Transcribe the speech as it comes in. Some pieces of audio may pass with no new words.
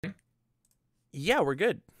Yeah, we're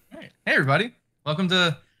good. All right. Hey, everybody. Welcome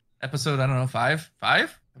to episode, I don't know, five?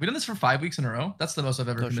 Five? Have we done this for 5 weeks in a row? That's the most I've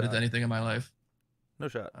ever No committed to shot. anything in my life. No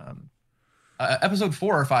shot. Episode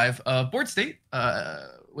 4 or 5 of Board State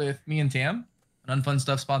with me and Tam, an Unfun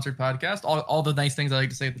Stuff sponsored podcast. All the nice things I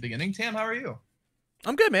like to say at the beginning. Tam, how are you?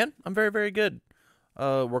 I'm good, man. I'm very, very good.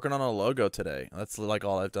 Working on a logo today. That's like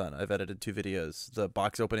all I've done. I've edited 2 videos. The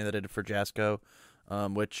box opening that I did for Jasco,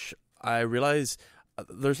 which I realize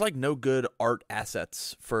there's like no good art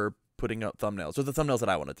assets for putting up thumbnails. So the thumbnails that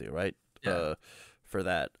I want to do, right? Yeah. For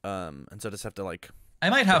that. And so I just have to like I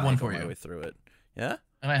might have one for my you. way through it. Yeah.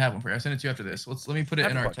 I might have one for you. I'll send it to you after this. Let me put it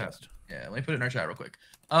in our chat. Podcast. Yeah, let me put it in our chat real quick.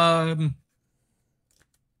 Yeah,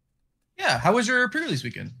 how was your pre-release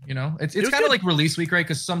weekend? You know, it's kind of like release week, right?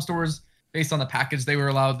 Because some stores, based on the package they were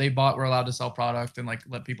allowed to sell product and like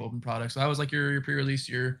let people open products. So how was like your pre-release,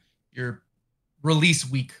 your release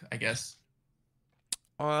week, I guess?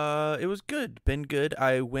 It was good. Been good.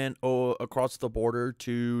 I went across the border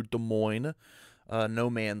to Des Moines,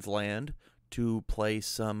 no man's land, to play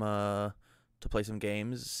some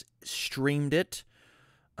games. Streamed it.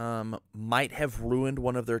 Might have ruined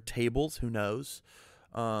one of their tables. Who knows?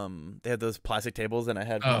 They had those plastic tables, and I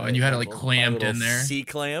had and you had it like clamped in there. C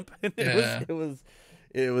clamp. Yeah. It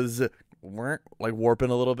was like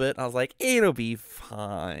warping a little bit. I was like, it'll be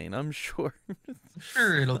fine. I'm sure.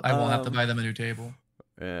 Sure, I won't have to buy them a new table.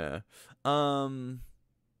 Yeah. But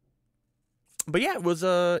yeah, it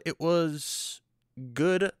was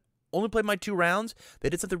good. Only played my 2 rounds. They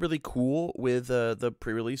did something really cool with the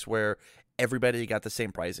pre-release where everybody got the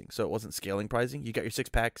same pricing. So it wasn't scaling pricing. You got your 6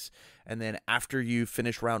 packs, and then after you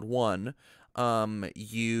finish round 1,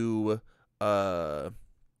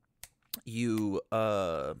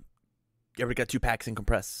 everybody got 2 packs and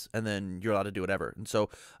compress, and then you're allowed to do whatever. And so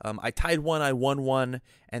I tied 1, I won 1,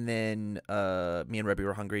 and then me and Rebby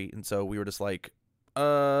were hungry, and so we were just like,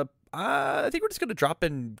 I think we're just gonna drop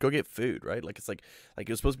and go get food, right? Like it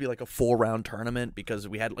was supposed to be like a full round tournament because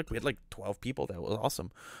we had like 12 people. That was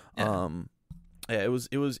awesome. Yeah. Yeah, it was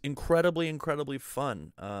incredibly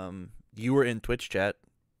fun. You were in Twitch chat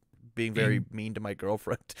being very mean to my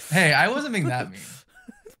girlfriend. Hey, I wasn't being that mean.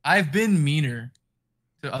 I've been meaner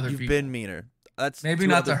to other people. You've been meaner. That's maybe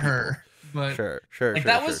not to her, but sure. Like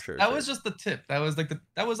that was just the tip. That was like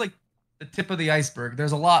the tip of the iceberg.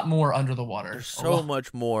 There's a lot more under the water. There's so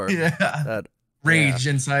much more. Yeah. Rage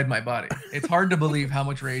inside my body. It's hard to believe how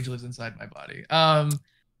much rage lives inside my body.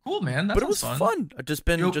 Cool, man. But it was fun. I've just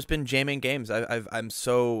been jamming games. I'm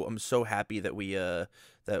so happy that we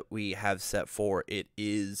have set 4. It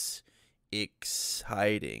is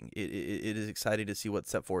exciting. It is exciting to see what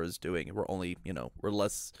set 4 is doing. We're only we're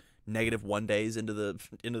less -1 days into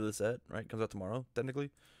the set, right? Comes out tomorrow,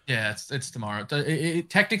 technically. Yeah, it's tomorrow. It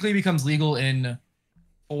technically becomes legal in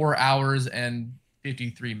 4 hours and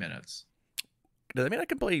 53 minutes. Does that mean I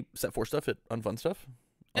can play set 4 stuff at Unfun Stuff?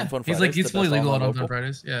 Yeah, Unfun Fridays, it's fully legal on Unfun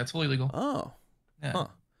Fridays. Yeah, it's fully legal. Oh, yeah. Huh.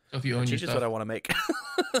 So if you own your stuff, what I want to make.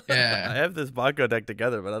 Yeah, I have this vodka deck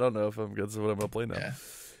together, but I don't know if I'm good. So what I'm gonna play now. Yeah.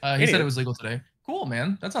 He said it was legal today. Cool,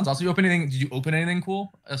 man. That sounds awesome. Did you open anything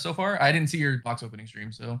cool so far? I didn't see your box opening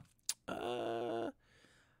stream, so.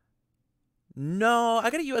 No, I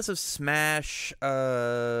got a US of Smash.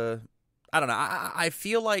 I don't know. I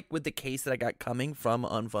feel like with the case that I got coming from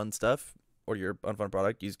Unfun Stuff or your Unfun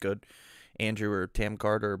product, use good Andrew or Tam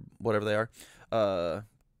card or whatever they are.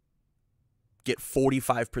 Get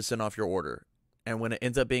 45% off your order, and when it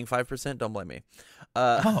ends up being 5%, don't blame me.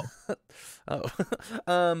 Oh.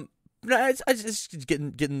 No, I just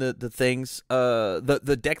getting the things.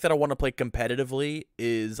 The deck that I want to play competitively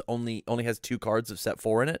is only has 2 cards of set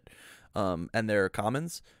 4 in it. And they're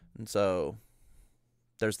commons, and so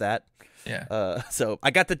there's that. Yeah. So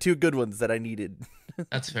I got the 2 good ones that I needed.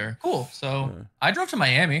 That's fair. Cool. So I drove to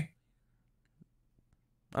Miami.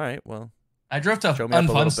 All right. Well, I drove to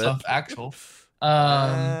Unfun Stuff. Actual.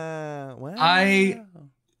 Wow.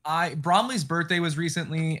 Bromley's birthday was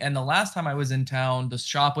recently, and the last time I was in town, the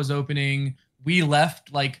shop was opening. We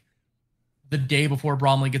left like the day before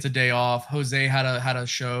Bromley gets a day off. Jose had a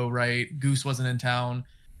show, right? Goose wasn't in town.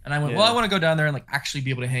 And I went, well, I want to go down there and like actually be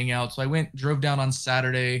able to hang out. So I drove down on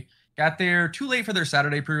Saturday, got there too late for their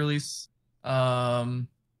Saturday pre-release. And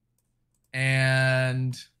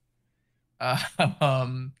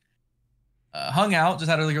hung out, just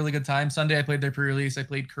had a really good time. Sunday I played their pre-release. I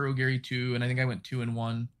played Kurogiri 2, and I think I went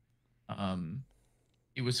 2-1.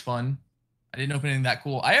 It was fun. I didn't open anything that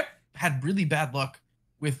cool. I have had really bad luck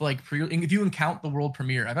with like if you count the world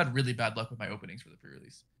premiere, I've had really bad luck with my openings for the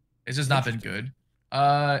pre-release. It's just not been good.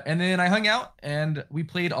 And then I hung out and we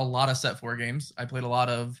played a lot of set 4 games. I played a lot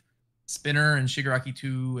of Spinner and Shigaraki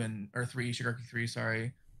 2 or 3, Shigaraki 3,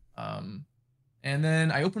 sorry. And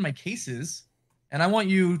then I open my cases, and I want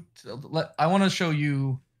to show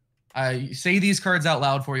you. I say these cards out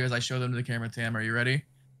loud for you as I show them to the camera. Tam, are you ready?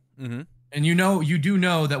 Mm-hmm. And you do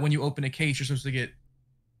know that when you open a case, you're supposed to get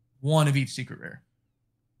one of each secret rare.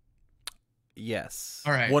 Yes.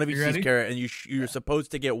 All right. One of each secret rare, and you're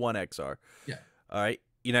supposed to get one XR. Yeah. All right.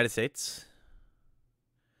 United States.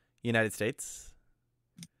 United States.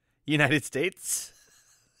 United States.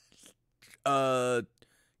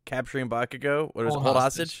 Capturing Bakugo. What is it? Hold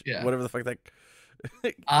hostage? Yeah. Whatever the fuck that.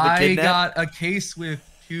 I got a case with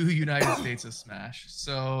 2 United States of Smash.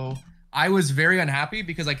 So I was very unhappy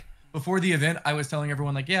because like before the event, I was telling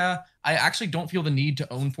everyone like, yeah, I actually don't feel the need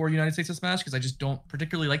to own 4 United States of Smash because I just don't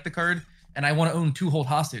particularly like the card. And I want to own 2 hold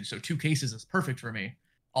hostage. So 2 cases is perfect for me.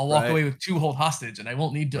 I'll walk away with 2 hold hostage and I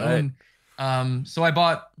won't need to own. So I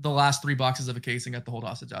bought the last 3 boxes of a case and got the hold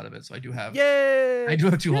hostage out of it. So I do have, I do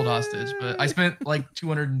have 2 hold hostage, but I spent like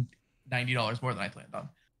 $290 more than I planned on.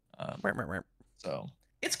 So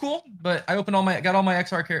it's cool, but I got all my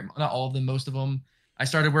XR characters, not all of them, most of them. I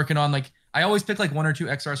started working on like, I always pick like 1 or 2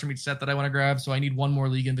 XRs from each set that I want to grab. So I need 1 more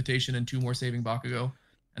League Invitation and 2 more Saving Bakugo.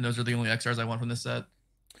 And those are the only XRs I want from this set.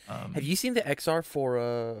 Have you seen the XR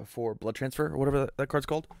for Blood Transfer or whatever that card's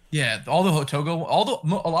called? Yeah, all the Hotogo,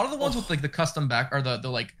 a lot of the ones with like the custom back or the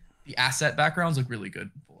like the asset backgrounds look really good.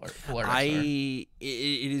 Full art XR.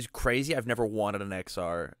 It is crazy. I've never wanted an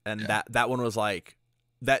XR, and that one was like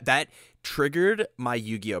that triggered my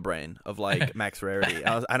Yu-Gi-Oh brain of like max rarity.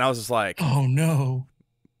 I was just like, oh no.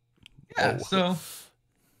 Yeah. Whoa. So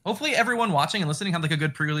hopefully everyone watching and listening had like a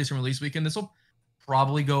good pre-release and release weekend. This will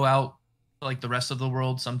probably go out like the rest of the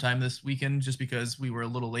world sometime this weekend just because we were a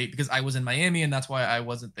little late because I was in Miami and that's why I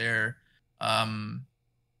wasn't there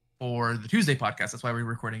for the Tuesday podcast. That's why we're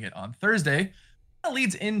recording it on Thursday. That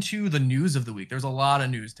leads into the news of the week. There's a lot of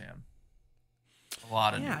news, Tam. A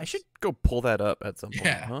lot of news. I should go pull that up at some point,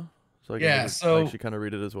 huh? So I can actually kind of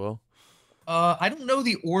read it as well. I don't know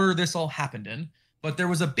the order this all happened in, but there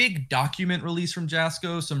was a big document release from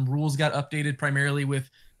Jasco. Some rules got updated primarily with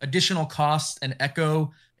additional costs and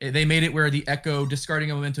echo. They made it where the echo discarding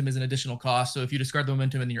a momentum is an additional cost. So if you discard the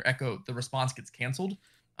momentum and your echo, the response gets canceled.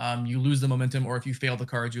 You lose the momentum, or if you fail the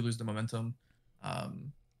cards, you lose the momentum.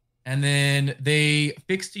 And then they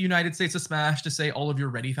fixed United States of Smash to say all of your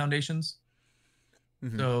ready foundations.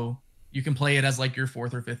 Mm-hmm. So you can play it as like your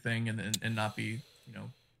 4th or 5th thing and not be,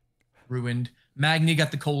 ruined. Magni got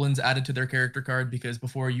the colons added to their character card because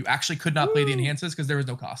before you actually could not play the enhances because there was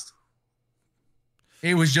no cost.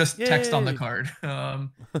 It was just text on the card.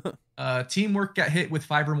 Teamwork got hit with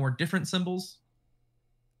 5 or more different symbols.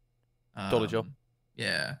 Totally chill.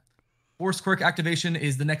 Yeah. Force Quirk activation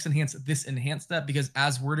is the next this enhance step because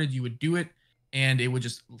as worded, you would do it and it would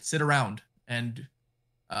just sit around and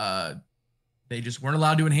they just weren't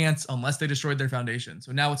allowed to enhance unless they destroyed their foundation.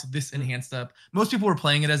 So now it's this enhance step. Most people were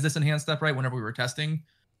playing it as this enhance step, right? Whenever we were testing,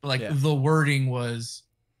 but like the wording was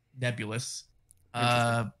nebulous.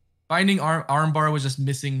 Binding Armbar was just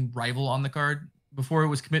missing rival on the card. Before it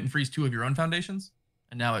was commit and freeze 2 of your own foundations,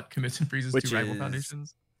 and now it commits and freezes 2 rival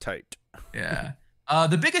foundations. Tight. Yeah.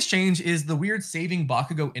 The biggest change is the weird saving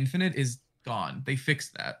Bakugo Infinite is gone. They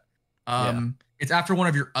fixed that. It's after one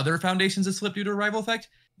of your other foundations is flipped due to a rival effect.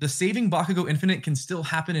 The saving Bakugo Infinite can still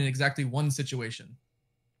happen in exactly 1 situation.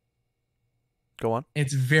 Go on.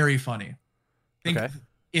 It's very funny.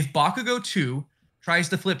 If Bakugo 2 tries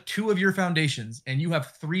to flip 2 of your foundations and you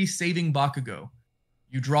have 3 saving Bakugo,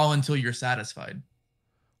 you draw until you're satisfied.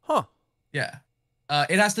 Huh. Yeah.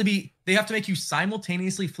 It has to be, they have to make you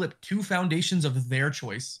simultaneously flip 2 foundations of their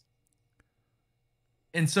choice.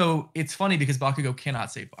 And so it's funny because Bakugo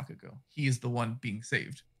cannot save Bakugo. He is the one being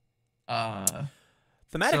saved.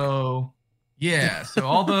 Thematic. So yeah. So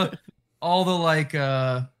all the like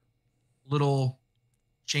little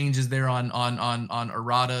changes there on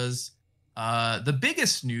erratas. The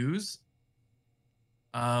biggest news.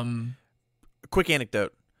 Quick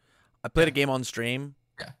anecdote. I played a game on stream.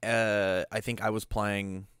 Yeah. I think I was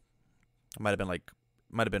playing. Might have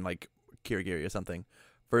been like Kirigiri or something,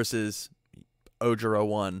 versus Ojiro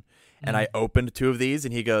 1, and I opened 2 of these,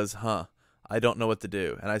 and he goes, "Huh, I don't know what to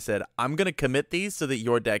do." And I said, "I'm gonna commit these so that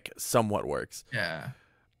your deck somewhat works." Yeah.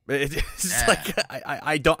 It's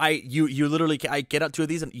like you literally I get out 2 of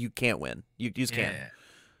these and you can't win. You just can't.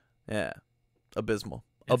 Yeah. Abysmal.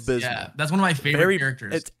 Yeah, that's one of my favorite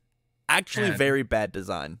characters. It's actually very bad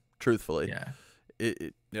design, truthfully. Yeah.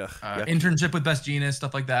 Internship with Best Genius,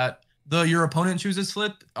 stuff like that. Your opponent chooses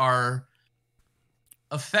flipped are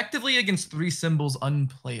effectively against 3 symbols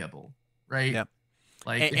unplayable, right? Yeah.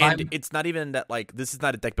 Like and it's not even that, like, this is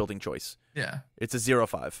not a deck building choice. yeah. It's a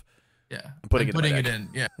 0/5. Yeah. I'm putting it in.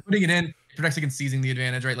 Yeah. Putting it in protects against seizing the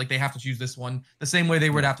advantage, right? Like they have to choose this one the same way they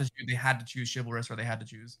would have to choose. They had to choose Chivalrous, or they had to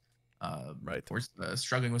choose right. for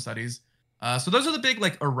struggling with studies. So those are the big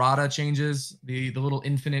like errata changes. The little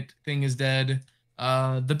infinite thing is dead.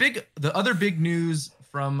 The other big news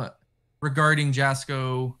from regarding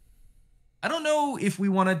Jasco. I don't know if we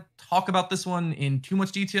want to talk about this one in too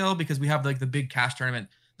much detail because we have like the big cash tournament.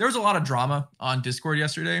 There was a lot of drama on Discord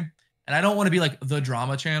yesterday, and I don't want to be like the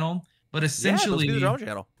drama channel, but essentially, the drama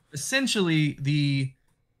channel. Essentially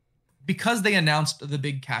because they announced the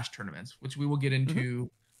big cash tournaments, which we will get into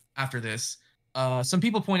after this. Some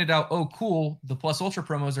people pointed out, oh, cool, the Plus Ultra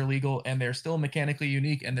promos are legal and they're still mechanically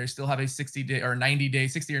unique, and they still have a 60 or 90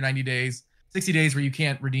 days where you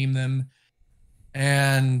can't redeem them.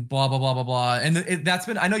 And blah blah blah blah blah, and that's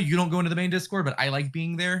been. I know you don't go into the main Discord, but I like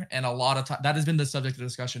being there, and a lot of time that has been the subject of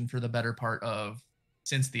discussion for the better part of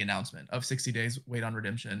since the announcement of 60 days wait on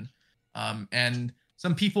redemption. And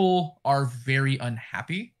some people are very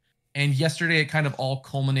unhappy. And yesterday it kind of all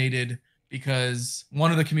culminated because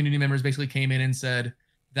one of the community members basically came in and said,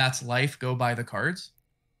 "That's life. Go buy the cards,"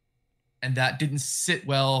 and that didn't sit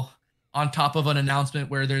well on top of an announcement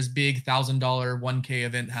where there's big $1,000 1K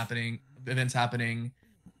events happening,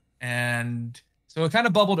 and so it kind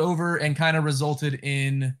of bubbled over and kind of resulted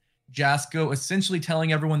in Jasco essentially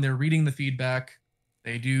telling everyone they're reading the feedback.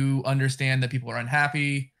 They do understand that people are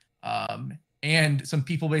unhappy, and some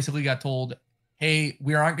people basically got told, hey,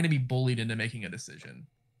 we aren't going to be bullied into making a decision.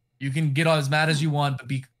 You can get as mad as you want, but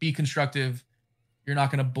be constructive. You're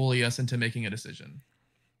not going to bully us into making a decision.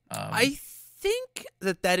 I think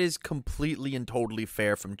that is completely and totally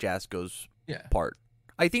fair from Jasco's part.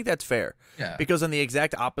 I think that's fair. Yeah. Because on the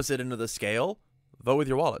exact opposite end of the scale, vote with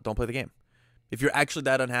your wallet. Don't play the game. If you're actually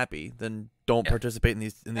that unhappy, then don't participate in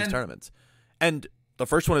these tournaments. And the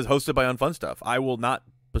first one is hosted by Unfun Stuff. I will not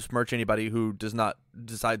besmirch anybody who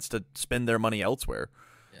decides to spend their money elsewhere.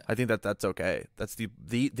 Yeah. I think that's okay. That's the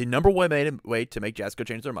number one way to make Jasco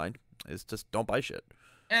change their mind is just don't buy shit.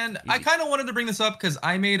 And easy. I kind of wanted to bring this up because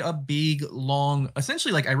I made a big, long,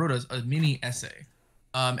 essentially like I wrote a mini essay.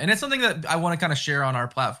 And it's something that I want to kind of share on our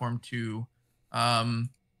platform too. And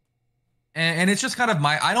it's just kind of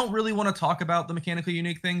I don't really want to talk about the mechanically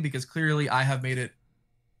unique thing because clearly I have made it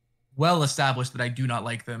well established that I do not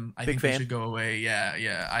like them. I think they should go away.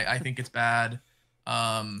 Yeah. I think it's bad.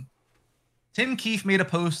 Tim Keefe made a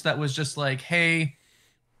post that was just like, hey,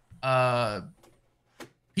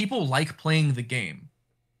 people like playing the game,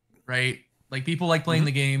 right? Like people like playing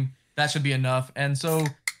the game. That should be enough. And so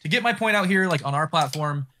to get my point out here, like on our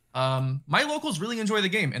platform, my locals really enjoy the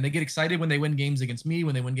game and they get excited when they win games against me,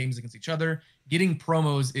 when they win games against each other. Getting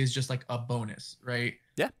promos is just like a bonus, right?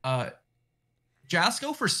 Yeah.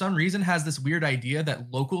 Jasco, for some reason, has this weird idea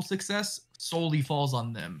that local success solely falls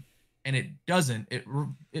on them. And it doesn't.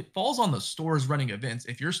 It falls on the stores running events.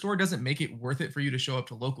 If your store doesn't make it worth it for you to show up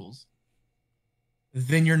to locals,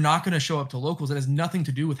 then you're not going to show up to locals. It has nothing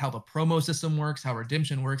to do with how the promo system works, how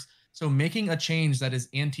redemption works. So making a change that is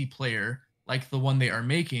anti-player, like the one they are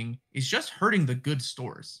making, is just hurting the good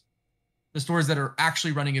stores. The stores that are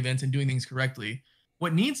actually running events and doing things correctly.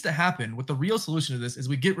 What needs to happen, what the real solution to this is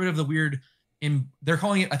we get rid of the weird, they're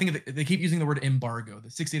calling it, I think they keep using the word embargo, the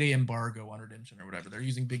 60-day embargo on redemption or whatever. They're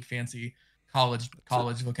using big fancy college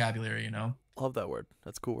vocabulary, you know? Love that word.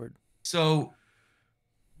 That's a cool word. So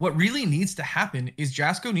what really needs to happen is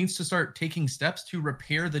Jasco needs to start taking steps to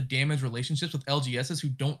repair the damaged relationships with LGSs who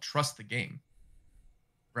don't trust the game,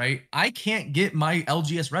 right? I can't get my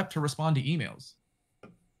LGS rep to respond to emails.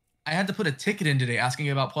 I had to put a ticket in today asking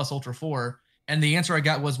about Plus Ultra 4, and the answer I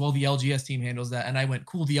got was, well, the LGS team handles that. And I went,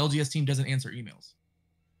 cool, the LGS team doesn't answer emails.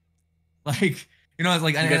 Like, you know, it's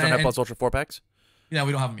like... You guys don't have Plus Ultra 4 packs? Yeah,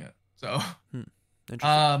 we don't have them yet. So...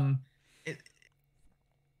 Interesting.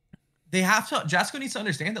 They have to, Jasco needs to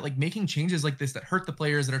understand that like making changes like this that hurt the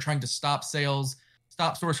players that are trying to stop sales,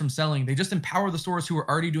 stop stores from selling, they just empower the stores who are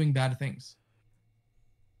already doing bad things.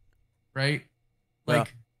 Right?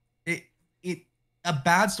 Like a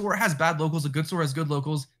bad store has bad locals, a good store has good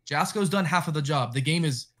locals. Jasco's done half of the job. The game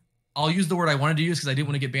is, I'll use the word I wanted to use because I didn't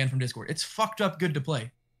want to get banned from Discord. It's fucked up good to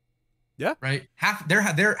play. Yeah. Right? Half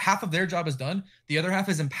of their job is done. The other half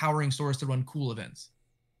is empowering stores to run cool events.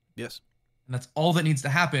 Yes. And that's all that needs to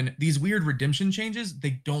happen. These weird redemption changes,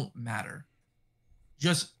 they don't matter.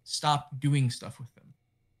 Just stop doing stuff with them.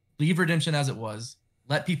 Leave redemption as it was.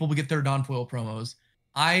 Let people get their non-foil promos.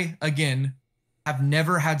 I, again, have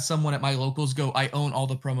never had someone at my locals go, I own all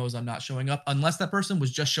the promos, I'm not showing up, unless that person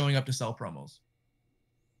was just showing up to sell promos.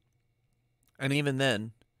 And even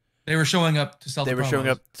then, They were showing up to sell. They were showing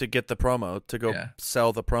up to get the promo, to go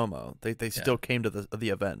sell the promo. They still came to the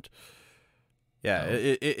event. Yeah,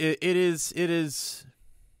 it is.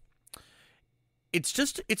 It's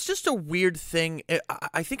just a weird thing.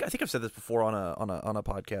 I think I've said this before on a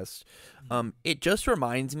podcast. It just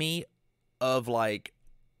reminds me of like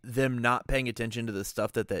them not paying attention to the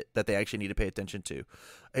stuff that they actually need to pay attention to.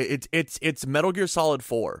 It's Metal Gear Solid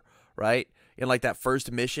 4, right? In like that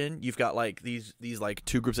first mission, you've got like these like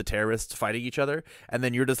two groups of terrorists fighting each other, and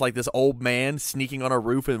then you're just like this old man sneaking on a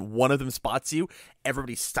roof, and one of them spots you.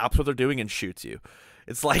 Everybody stops what they're doing and shoots you.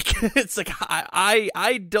 It's like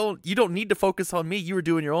I don't, you don't need to focus on me. You were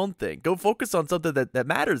doing your own thing. Go focus on something that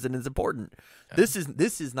matters and is important. Yeah. This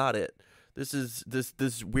is not it. This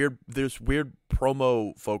weird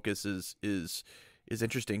promo focus is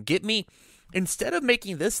interesting. Get me, instead of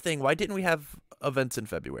making this thing, why didn't we have events in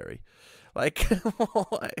February?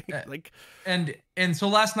 And so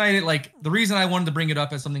last night, it like, the reason I wanted to bring it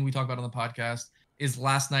up as something we talk about on the podcast is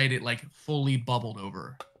last night it like fully bubbled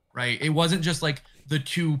over, right? It wasn't just like the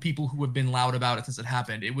two people who have been loud about it since it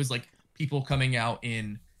happened. It was like people coming out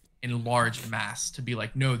in large mass to be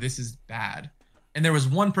like, no, this is bad. And there was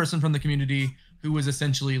one person from the community who was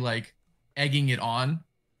essentially like egging it on,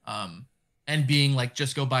 and being like,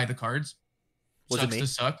 just go buy the cards. Was Sucks it me? To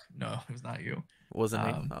suck. No, it was not you. Wasn't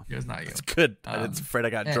me. No. It was not you. It's good. I was afraid I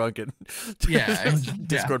got drunk and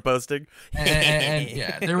Discord posting. And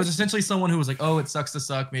yeah, there was essentially someone who was like, "Oh, it sucks to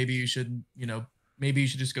suck. Maybe you should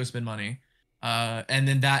just go spend money." And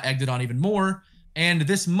then that egged it on even more. And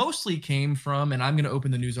this mostly came from, and I'm going to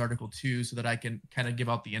open the news article too, so that I can kind of give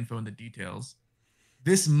out the info and the details.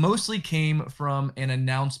 This mostly came from an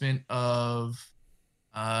announcement of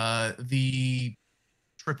the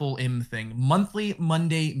Triple M thing, Monthly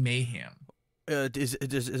Monday Mayhem. Is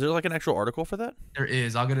there like an actual article for that? There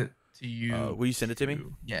is. I'll get it to you. Will you send it to me?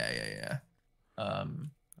 Yeah. The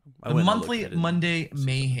Monthly Monday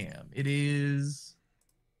Mayhem. It is.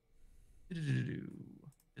 Did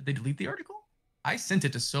they delete the article? I sent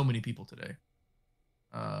it to so many people today.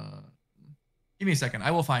 Give me a second. I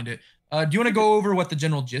will find it. Do you want to go over what the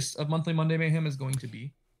general gist of Monthly Monday Mayhem is going to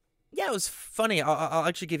be? Yeah, it was funny. I'll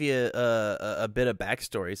actually give you a bit of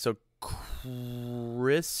backstory. So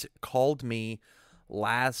Chris called me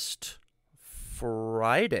last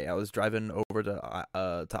Friday. I was driving over to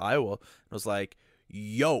Iowa and was like,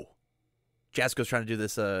 "Yo, Jasco's trying to do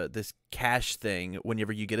this cash thing.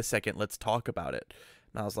 Whenever you get a second, let's talk about it."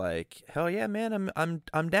 And I was like, "Hell yeah, man,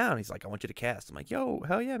 I'm down." He's like, "I want you to cast." I'm like, "Yo,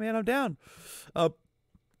 hell yeah, man, I'm down."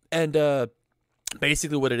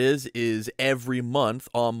 Basically what it is every month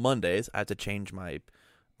on Mondays, I have to change my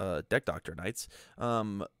Deck Doctor nights.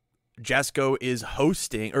 Jasco is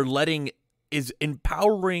hosting or is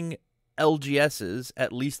empowering LGSs,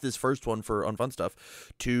 at least this first one for Unfun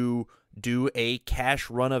Stuff, to do a cash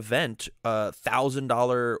run event,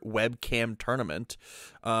 $1,000 webcam tournament,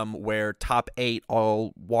 where top 8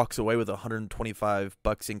 all walks away with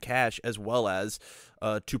 $125 in cash, as well as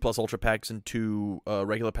 2+ ultra packs and 2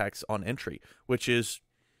 regular packs on entry, which is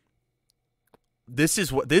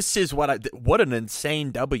what an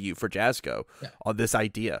insane W for Jasco on this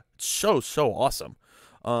idea. It's so awesome.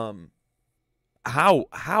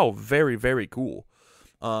 How very, very cool.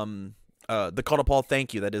 The Call to Paul,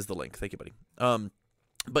 thank you. That is the link. Thank you, buddy.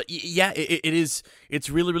 But yeah, it's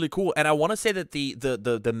really, really cool. And I want to say that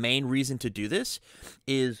the main reason to do this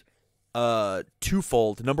is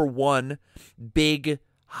twofold. Number one, big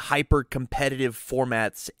hyper competitive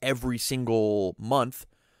formats every single month.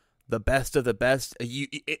 The best of the best.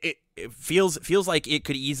 It feels like it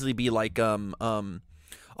could easily be like a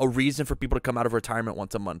reason for people to come out of retirement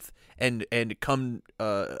once a month and come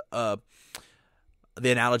the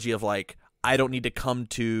analogy of like, I don't need to come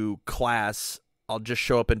to class, I'll just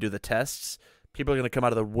show up and do the tests. People are going to come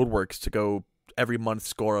out of the woodworks to go every month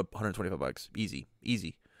score $125. Easy.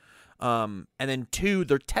 And then 2,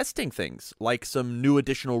 they're testing things like some new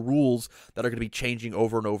additional rules that are going to be changing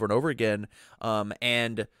over and over and over again. I'm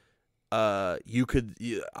excited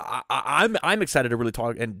to really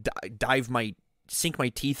talk and sink my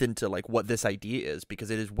teeth into like what this idea is, because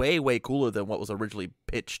it is way, way cooler than what was originally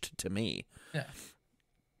pitched to me. Yeah.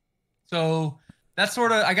 So that's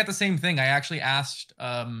sort of, I got the same thing. I actually asked,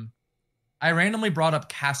 I randomly brought up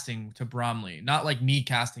casting to Bromley, not like me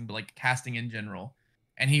casting, but like casting in general.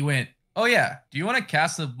 And he went, "Oh yeah, do you want to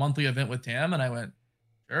cast a monthly event with Tam?" And I went,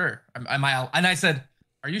 "Sure." Am I? And I said,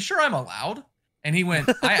 "Are you sure I'm allowed?" And he went,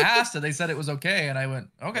 "I asked and they said it was okay." And I went,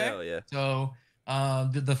 "Okay." Hell yeah. So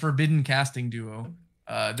the Forbidden Casting Duo.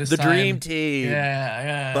 This The time, dream team.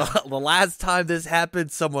 Yeah. The last time this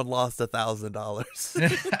happened, someone lost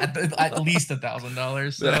 $1,000. At least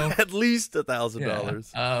 $1,000. So At least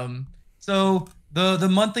 $1,000. So the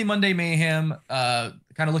monthly Monday Mayhem, kind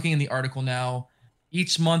of looking in the article now,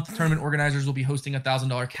 each month tournament organizers will be hosting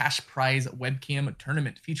 $1,000 cash prize webcam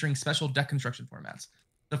tournament featuring special deck construction formats.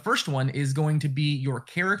 The first one is going to be your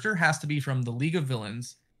character has to be from the League of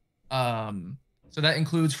Villains. So that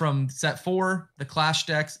includes from set 4, the Clash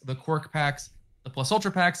decks, the Quirk packs, the Plus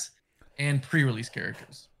Ultra packs, and pre-release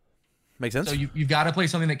characters. Makes sense. So you've got to play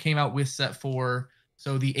something that came out with set 4.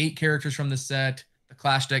 So the 8 characters from the set, the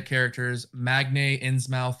Clash deck characters, Magne,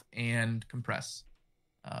 Innsmouth, and Compress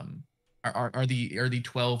are the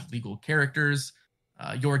 12 legal characters.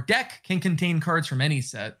 Your deck can contain cards from any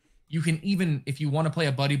set. You can even, if you want to play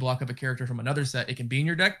a buddy block of a character from another set, it can be in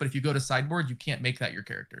your deck. But if you go to sideboard, you can't make that your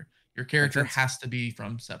character. Your character has to be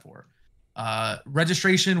from set 4.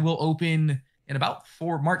 Registration will open in about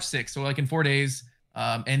March 6th, so like in 4 days.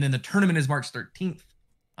 And then the tournament is March 13th.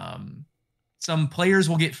 Some players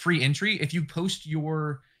will get free entry if you post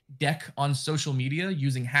your deck on social media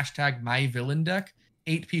using hashtag #MyVillainDeck.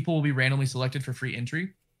 8 people will be randomly selected for free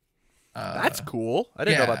entry. That's cool. I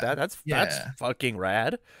didn't know about that. That's fucking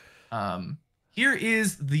rad. Here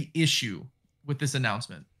is the issue with this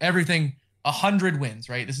announcement. Everything 100 wins,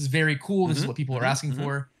 right? This is very cool. This is what people are asking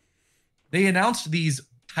for. They announced these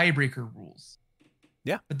tiebreaker rules.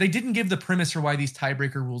 Yeah. But they didn't give the premise for why these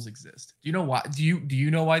tiebreaker rules exist. Do you know why? Do you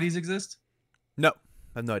know why these exist? No,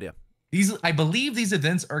 I have no idea. I believe these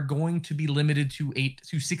events are going to be limited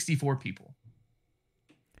to 64 people.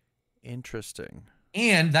 Interesting.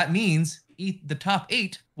 And that means the top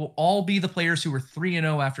 8 will all be the players who were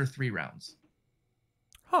 3-0 after 3 rounds.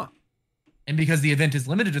 Huh. And because the event is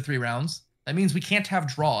limited to 3 rounds, that means we can't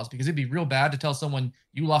have draws, because it'd be real bad to tell someone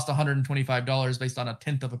you lost $125 based on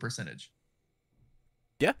 1/10 of a percentage.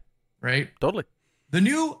 Yeah. Right? Totally. The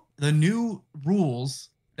new rules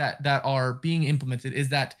that are being implemented is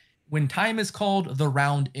that when time is called, the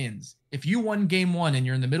round ends. If you won game 1 and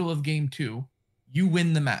you're in the middle of game 2, you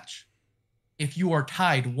win the match. If you are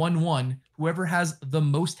tied 1-1, whoever has the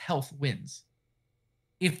most health wins.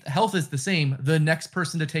 If health is the same, the next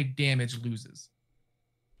person to take damage loses.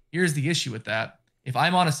 Here's the issue with that. If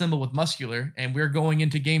I'm on a symbol with Muscular and we're going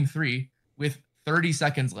into game 3 with 30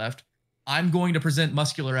 seconds left, I'm going to present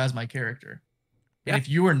Muscular as my character. Yeah. And if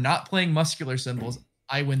you are not playing Muscular symbols,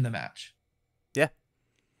 I win the match. Yeah.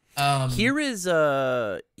 Here is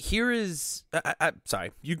sorry.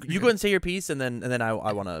 You go ahead and say your piece, and then I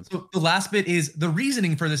want to. So the last bit is the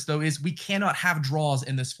reasoning for this, though, is we cannot have draws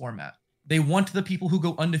in this format. They want the people who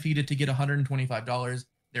go undefeated to get $125.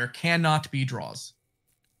 There cannot be draws.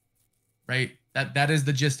 Right? That is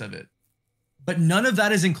the gist of it. But none of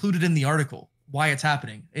that is included in the article. Why it's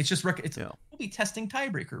happening? It's just we'll be testing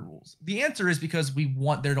tiebreaker rules. The answer is because we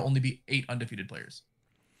want there to only be 8 undefeated players.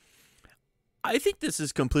 I think this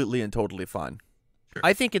is completely and totally fine. Sure.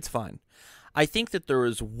 I think it's fine. I think that there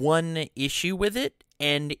is one issue with it,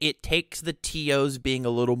 and it takes the TOs being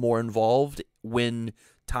a little more involved when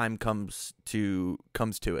time comes to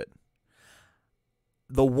it.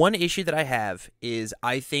 The one issue that I have is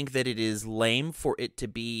I think that it is lame for it to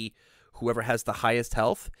be whoever has the highest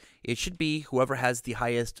health. It should be whoever has the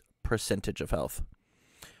highest percentage of health.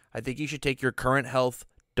 I think you should take your current health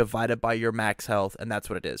divided by your max health, and that's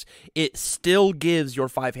what it is. It still gives your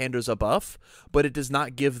 5-handers a buff, but it does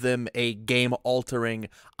not give them a game-altering,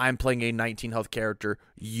 I'm playing a 19 health character,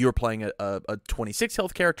 you're playing a 26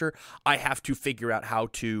 health character, I have to figure out how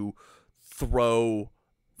to throw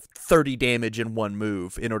 30 damage in one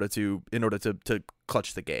move in order to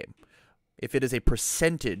clutch the game. If it is a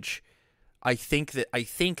percentage, I think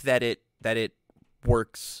that it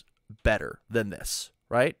works better than this,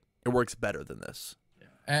 right? It works better than this.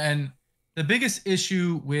 And the biggest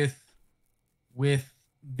issue with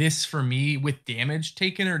this for me, with damage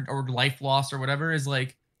taken or life loss or whatever, is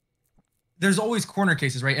like there's always corner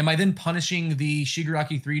cases, right? Am I then punishing the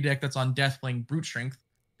Shigaraki 3 deck that's on death playing brute strength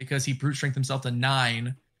because he brute strength himself to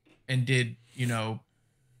 9 and did,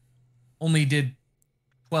 only did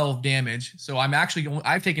 12 damage? So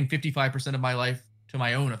I've taken 55% of my life to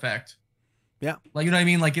my own effect. Yeah. Like, you know what I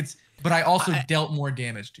mean? Like but I also dealt more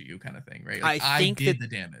damage to you, kind of thing, right? Like I did the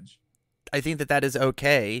damage. I think that is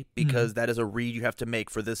okay because that is a read you have to make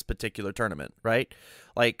for this particular tournament, right?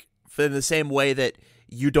 Like, for the same way that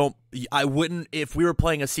I wouldn't, if we were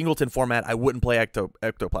playing a singleton format, I wouldn't play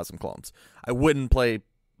ectoplasm clones. I wouldn't play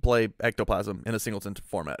ectoplasm in a singleton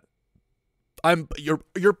format.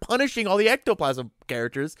 You're punishing all the ectoplasm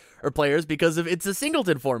characters or players because it's a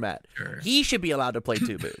singleton format. Sure. He should be allowed to play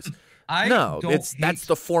 2 boos. No, that's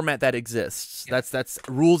the format that exists. Yeah. That's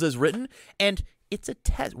rules as written, and it's a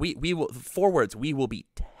test. We will 4 words. We will be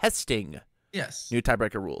testing. Yes. New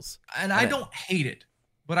tiebreaker rules. And I don't hate it,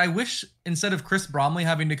 but I wish instead of Chris Bromley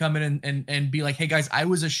having to come in and be like, "Hey guys, I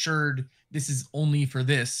was assured this is only for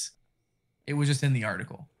this," it was just in the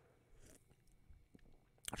article.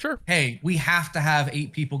 Sure. Hey, we have to have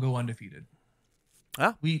 8 people go undefeated.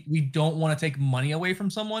 Ah. We don't want to take money away from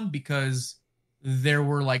someone because there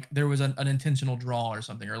was an unintentional draw or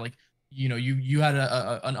something, or like, you know, you had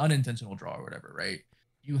an unintentional draw or whatever, right?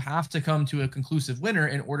 You have to come to a conclusive winner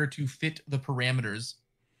in order to fit the parameters.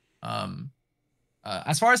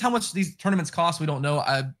 As far as how much these tournaments cost, we don't know.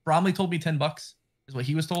 Bromley told me $10 is what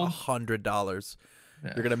he was told. $100.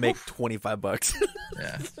 Yeah. You're gonna make $25.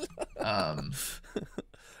 Yeah.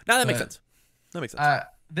 No, that makes sense. That makes sense.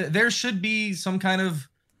 There should be some kind of.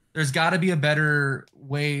 There's got to be a better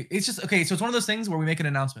way. It's just okay. So it's one of those things where we make an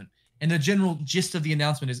announcement, and the general gist of the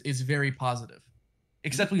announcement is very positive.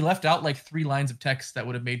 Except we left out like 3 lines of text that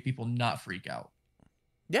would have made people not freak out.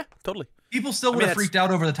 Yeah, totally. People still would have freaked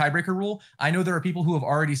out over the tiebreaker rule. I know there are people who have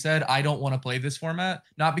already said, I don't want to play this format,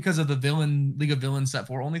 not because of the League of Villains set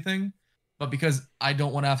 4 only thing, but because I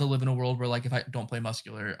don't want to have to live in a world where, like, if I don't play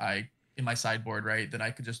muscular, in my sideboard, right, then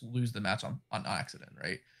I could just lose the match on accident,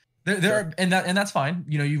 right? There are, and that's fine.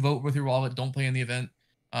 You know, you vote with your wallet, don't play in the event.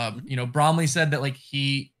 You know, Bromley said that, like,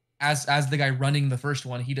 he as the guy running the first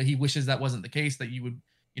one, he wishes that wasn't the case, that you would,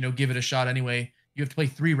 you know, give it a shot anyway. You have to play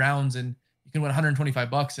 3 rounds and you can win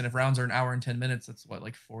 $125, and if rounds are an hour and 10 minutes, that's what,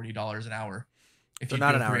 like $40 an hour. If they're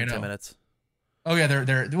not an hour and 10 minutes. Oh yeah, they're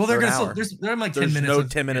gonna still, they're like 10 minutes. There's no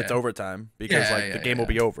 10 minutes overtime because the game will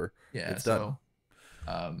be over. Yeah, it's done.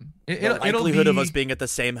 The likelihood of us being at the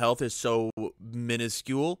same health is so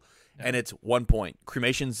minuscule. Yeah. And it's 1 point.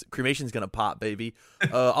 Cremation's gonna pop, baby.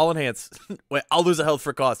 I'll enhance. Wait, I'll lose a health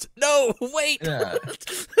for cost. No, wait. Yeah.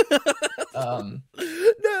 No,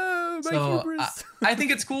 my hubris. I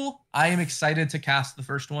think it's cool. I am excited to cast the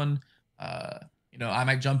first one. You know, I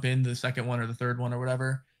might jump in the second one or the third one or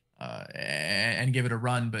whatever, and give it a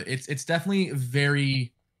run. But it's definitely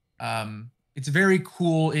very, it's very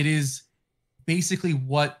cool. It is basically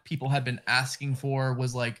what people had been asking for,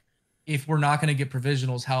 was like, if we're not going to get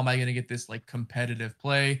provisionals, how am I going to get this like competitive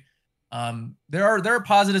play? There are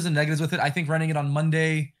positives and negatives with it. I think running it on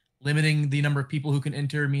Monday, limiting the number of people who can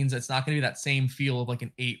enter, means it's not going to be that same feel of like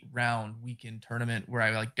an 8-round weekend tournament where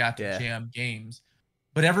I like got to jam games.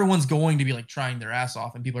 But everyone's going to be like trying their ass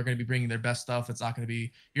off, and people are going to be bringing their best stuff. It's not going to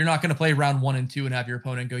be, you're not going to play round 1 and 2 and have your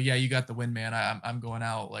opponent go, yeah, you got the win, man. I'm going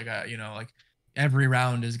out. Like, you know, like every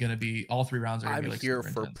round is going to be, all 3 rounds are going to be like here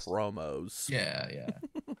for intense. promos. Yeah.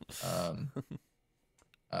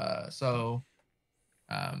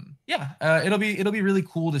 It'll be really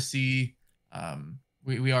cool to see.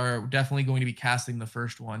 We are definitely going to be casting the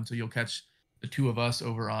first one, so you'll catch the 2 of us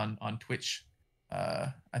over on Twitch.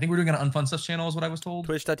 I think we're doing it on Unfun Stuff channel is what I was told.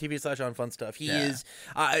 Twitch.tv/unfunstuff. He is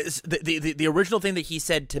the original thing that he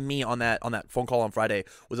said to me on that phone call on Friday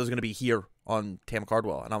was I was going to be here on Tam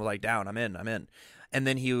Cardwell, and I was like, down, I'm in. And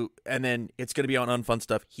then it's going to be on Unfun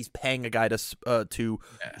Stuff. He's paying a guy to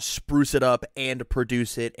spruce it up and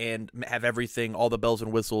produce it and have everything, all the bells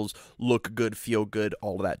and whistles, look good, feel good,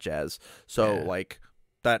 all of that jazz. So like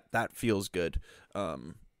that feels good.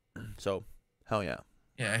 So hell yeah.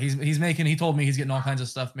 Yeah, he told me he's getting all kinds of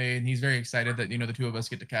stuff made, and he's very excited that, you know, the 2 of us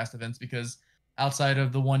get to cast events, because outside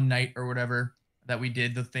of the one night or whatever that we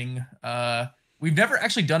did the thing, we've never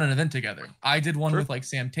actually done an event together. I did one with like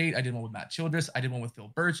Sam Tate. I did one with Matt Childress. I did one with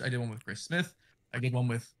Phil Birch. I did one with Chris Smith. I did one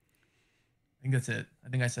with, I think that's it. I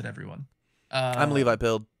think I said everyone. I'm Levi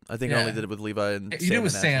Pilled. I think I only did it with Levi and you Sam did it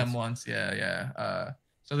with Sam once. Yeah.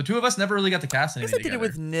 So the 2 of us never really got to cast anything together. I did it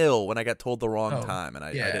with Nil when I got told the wrong time, and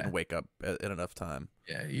I didn't wake up in enough time.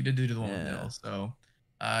 Yeah, you did do the one with Nil. So,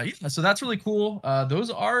 so that's really cool. Those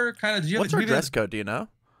are kind of. What's our dress code? Do you know?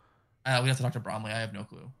 We have to talk to Bromley. I have no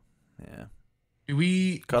clue. Yeah. Do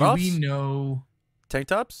we know tank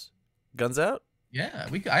tops? Guns out? Yeah,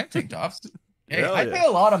 I have tank tops. Hey, I pay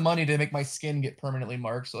a lot of money to make my skin get permanently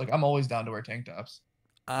marked, so like I'm always down to wear tank tops.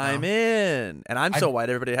 I'm in, and I'm so white.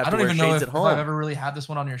 Everybody have to wear shades at home. I don't even know if I've ever really had this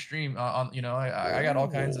one on your stream. You know, I got all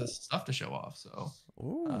kinds of stuff to show off. So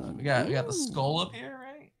we got the skull up here,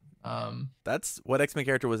 right? That's what X-Men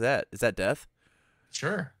character was that? Is that Death?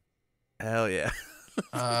 Sure. Hell yeah.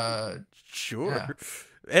 Sure. Yeah.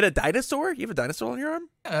 And a dinosaur? You have a dinosaur on your arm?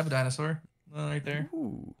 Yeah, I have a dinosaur right there.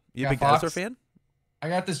 Ooh. You a big dinosaur fan? I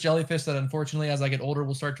got this jellyfish that unfortunately, as I get older,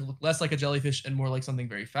 will start to look less like a jellyfish and more like something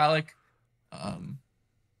very phallic.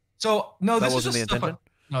 So no, this wasn't the intention.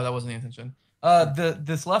 No, that wasn't the intention.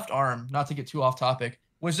 This left arm, not to get too off topic,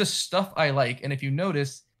 was just stuff I like. And if you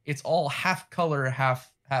notice, it's all half color, half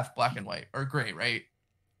black and white or gray, right?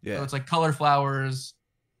 Yeah. So it's like color flowers,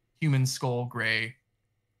 human skull gray,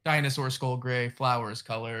 dinosaur skull gray, flowers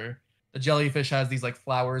color. The jellyfish has these like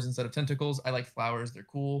flowers instead of tentacles. I like flowers; they're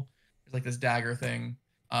cool. There's like this dagger thing.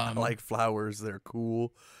 I like flowers; they're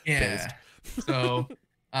cool. Yeah. So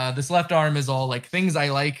this left arm is all like things I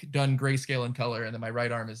like done grayscale and color, and then my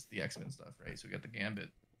right arm is the X-Men stuff, right? So we got the Gambit.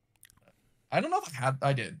 I don't know if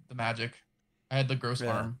I did the magic. I had the gross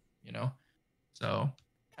arm, you know. So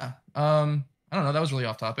yeah. I don't know. That was really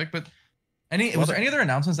off topic, but was there any other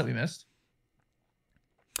announcements that we missed?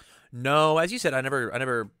 No, as you said,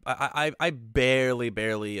 I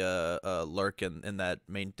barely lurk in that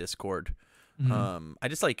main Discord. Mm-hmm. I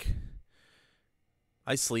just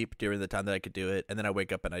I sleep during the time that I could do it, and then I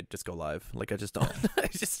wake up and I just go live. Like I just don't,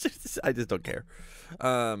 I just don't care.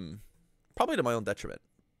 Probably to my own detriment.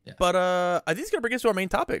 Yeah. But I think it's gonna bring us to our main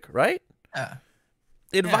topic, right? Yeah.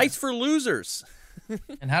 Advice for losers.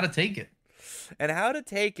 And how to take it. And how to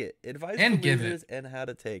take it. Advice and for give losers it. and how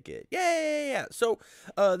to take it. Yeah. So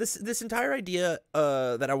this entire idea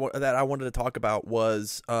that I wanted to talk about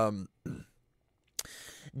was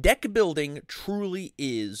deck building truly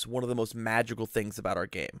is one of the most magical things about our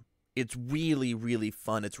game. It's really, really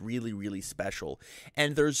fun. It's really, really special.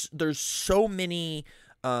 And there's so many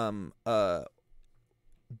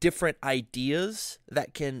different ideas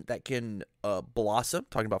that can blossom,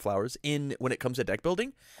 talking about flowers, in when it comes to deck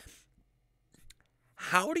building.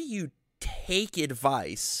 How do you take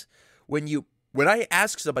advice when I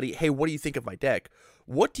ask somebody, hey, what do you think of my deck?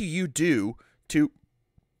 What do you do to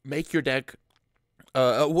make your deck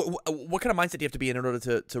what kind of mindset do you have to be in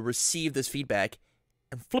order to receive this feedback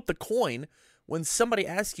and flip the coin when somebody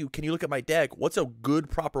asks you, can you look at my deck? What's a good,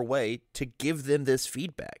 proper way to give them this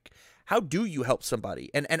feedback? How do you help somebody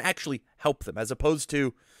and actually help them as opposed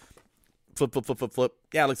to flip?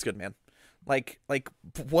 Yeah, it looks good, man. Like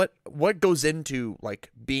what goes into like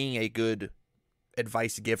being a good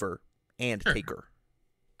advice giver and taker?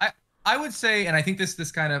 I would say, and I think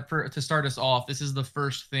this kind of to start us off, this is the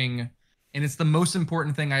first thing. And it's the most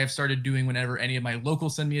important thing I have started doing whenever any of my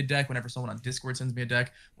locals send me a deck, whenever someone on Discord sends me a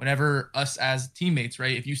deck, whenever us as teammates,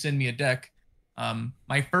 right? If you send me a deck,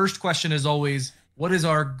 my first question is always, what is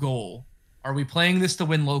our goal? Are we playing this to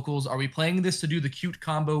win locals? Are we playing this to do the cute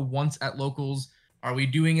combo once at locals? Are we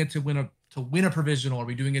doing it to win a provisional? Are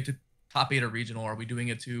we doing it to top 8 or regional? Are we doing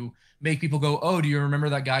it to make people go, oh, do you remember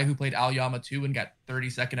that guy who played Aoyama 2 and got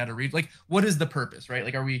 32nd at a region? Like, what is the purpose, right?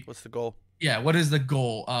 Like, what's the goal? Yeah, what is the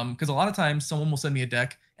goal? Because a lot of times someone will send me a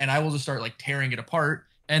deck and I will just start like tearing it apart,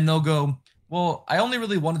 and they'll go, well, I only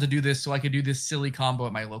really wanted to do this so I could do this silly combo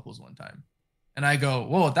at my locals one time. And I go,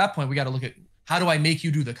 well, at that point we got to look at, how do I make you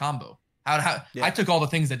do the combo? How I took all the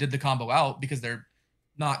things that did the combo out because they're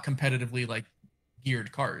not competitively like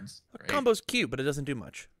geared cards. Right? Combo's cute, but it doesn't do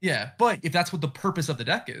much. Yeah, but if that's what the purpose of the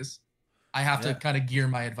deck is, I have to kind of gear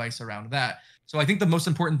my advice around that. So I think the most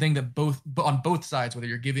important thing that on both sides, whether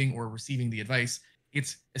you're giving or receiving the advice,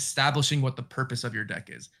 it's establishing what the purpose of your deck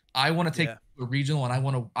is. I want to take a regional and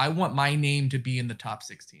I want my name to be in the top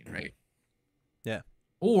 16, right? Yeah.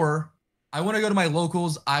 Or I want to go to my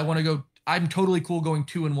locals. I'm totally cool going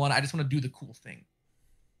 2-1. I just want to do the cool thing.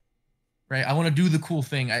 Right? I want to do the cool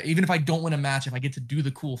thing. Even if I don't win a match, if I get to do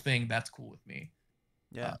the cool thing, that's cool with me.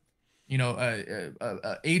 Yeah.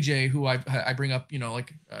 AJ, who I bring up, he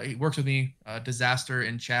works with me, Disaster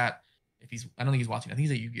in chat. I don't think he's watching. I think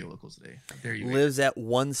he's at Yu-Gi-Oh! Locals today. There you go. Lives at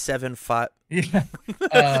 175. Yeah.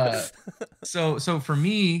 So for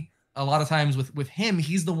me, a lot of times with him,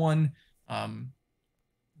 he's the one of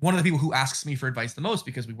the people who asks me for advice the most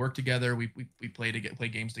because we work together. We play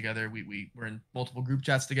games together. We're in multiple group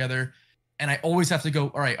chats together. And I always have to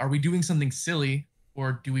go, all right, are we doing something silly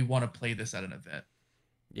or do we want to play this at an event?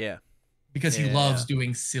 Yeah. Because he loves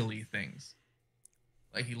doing silly things.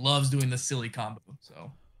 Like he loves doing the silly combo.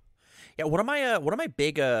 So yeah, one of my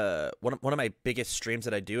biggest streams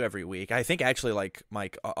that I do every week, I think actually like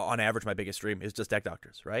Mike, on average my biggest stream is just Deck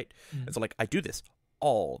Doctors, right? Mm-hmm. And so like I do this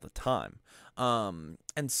all the time.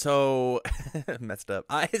 And so messed up.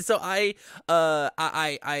 The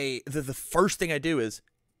first thing I do is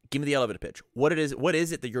give me the elevator pitch. What is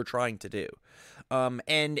it that you're trying to do?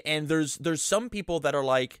 And there's some people that are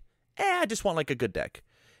like, I just want like a good deck.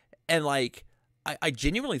 And like, I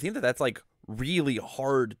genuinely think that that's like really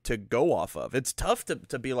hard to go off of. It's tough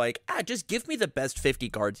to be like, just give me the best 50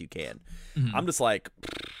 cards you can. Mm-hmm. I'm just like,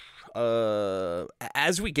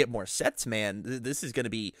 as we get more sets, man, this is going to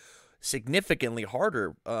be significantly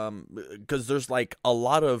harder. Because there's like a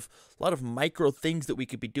lot of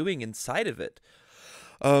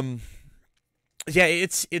Yeah,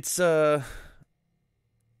 it's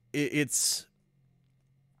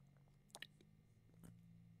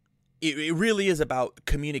it really is about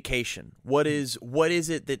communication. What is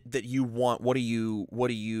it that you want? What do you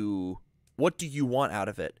want out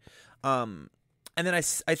of it? Um, and then I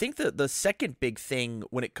think the second big thing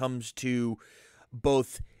when it comes to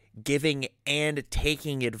both giving and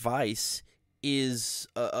taking advice is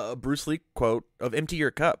a Bruce Lee quote of "Empty your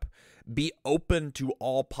cup." Be open to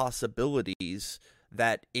all possibilities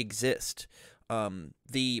that exist.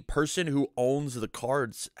 The person who owns the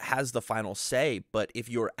cards has the final say, but if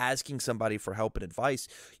you're asking somebody for help and advice,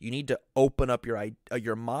 you need to open up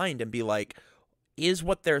your mind and be like, is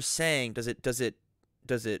what they're saying, does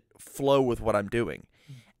it flow with what I'm doing?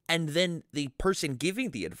 And then the person giving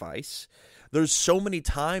the advice, there's so many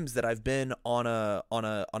times that I've been on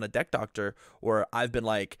a deck doctor where I've been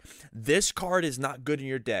like, this card is not good in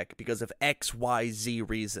your deck because of XYZ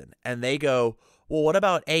reason, and they go, well, what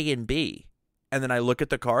about A and B? And then I look at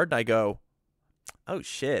the card and I go, oh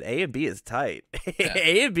shit, A and B is tight. Yeah.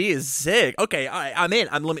 A and B is sick. Okay, I'm in.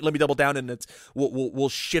 Let me double down, and we'll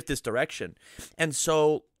shift this direction. And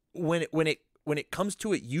so when it comes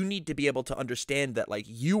to it, you need to be able to understand that, like,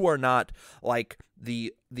 you are not like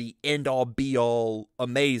the end all be all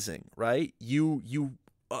amazing, right? You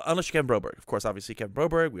unless you're Kevin Broberg, of course. Obviously, Kevin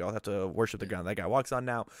Broberg. We all have to worship the ground that guy walks on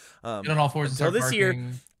now. Get on all fours and Until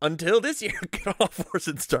start this year, barking. get on all fours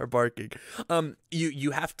and start barking.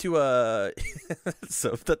 You have to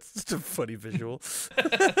so that's such a funny visual.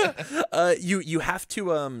 You have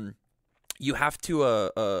to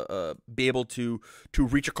be able to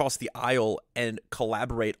reach across the aisle and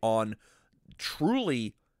collaborate on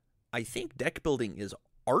truly. I think deck building is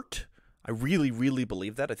art. I really, really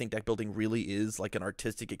believe that. I think deck building really is like an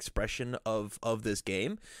artistic expression of this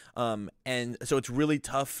game. And so it's really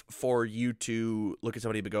tough for you to look at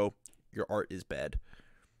somebody and go, your art is bad.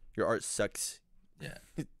 Your art sucks. Yeah.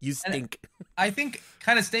 You stink. I think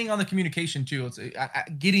kind of staying on the communication too. It's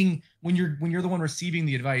getting when you're the one receiving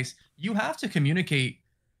the advice, you have to communicate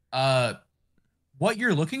what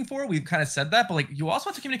you're looking for. We've kind of said that, but like you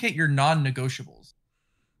also have to communicate your non-negotiables.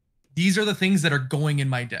 These are the things that are going in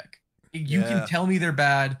my deck. You can tell me they're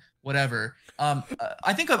bad, whatever.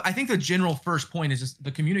 I think the general first point is just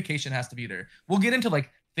the communication has to be there. We'll get into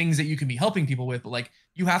like things that you can be helping people with, but like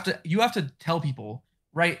you have to tell people,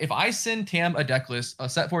 right? If I send Tam a deck list, a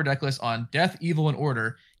set 4 deck list on Death, Evil, and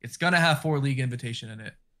Order, it's gonna have 4 League Invitation in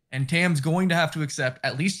it. And Tam's going to have to accept,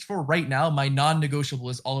 at least for right now, my non-negotiable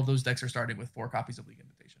is all of those decks are starting with 4 copies of League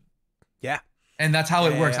Invitation. Yeah. And that's how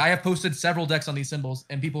it works. Yeah. I have posted several decks on these symbols,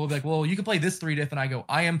 and people will be like, well, you can play this 3 diff, and I go,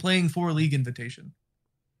 I am playing 4 League Invitation.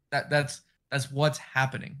 That's what's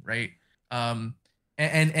happening, right? But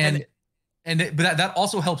that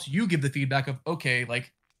also helps you give the feedback of, okay,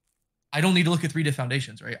 like, I don't need to look at 3 diff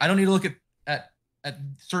foundations, right? I don't need to look at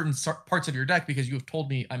certain parts of your deck because you have told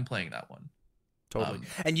me I'm playing that one. Totally.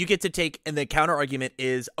 And you get to take, and the counter argument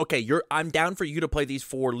is, okay, I'm down for you to play these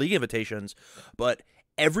 4 League Invitations, but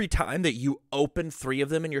every time that you open 3 of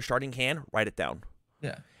them in your starting hand, write it down.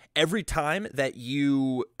 Yeah. Every time that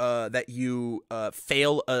you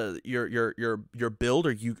fail your build,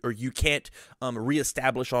 or you can't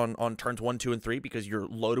reestablish on turns 1, 2, and 3 because you're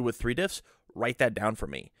loaded with 3 diffs, write that down for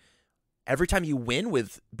me. Every time you win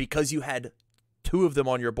because you had 2 of them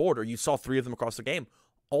on your board, or you saw 3 of them across the game,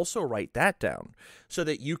 also write that down so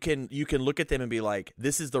that you can look at them and be like,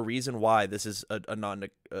 this is the reason why this is a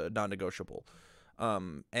non-negotiable.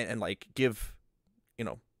 And like give,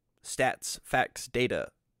 stats, facts, data.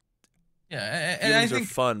 Yeah, and Feelings I think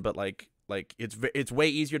are fun, but like it's way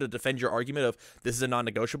easier to defend your argument of this is a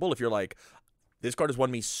non-negotiable if you're like, this card has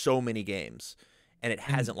won me so many games, and it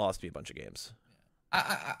hasn't lost me a bunch of games.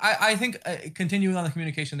 I think continuing on the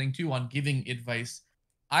communication thing too, on giving advice,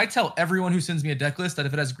 I tell everyone who sends me a deck list that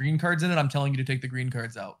if it has green cards in it, I'm telling you to take the green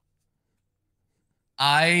cards out.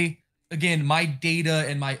 Again, my data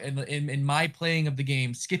and in my playing of the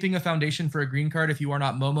game, skipping a foundation for a green card if you are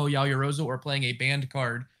not Momo Yaoyorozu or playing a banned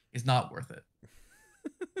card is not worth it.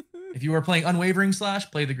 If you are playing Unwavering Slash,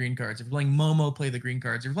 play the green cards. If you're playing Momo, play the green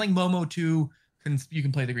cards. If you're playing Momo 2, you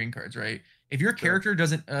can play the green cards, right? If your character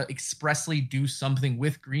doesn't expressly do something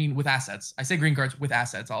with assets, I say green cards with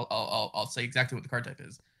assets. I'll say exactly what the card type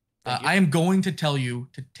is. I am going to tell you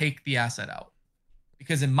to take the asset out.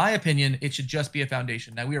 Because in my opinion, it should just be a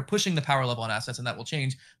foundation. Now, we are pushing the power level on assets, and that will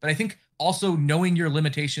change. But I think also knowing your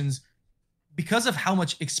limitations, because of how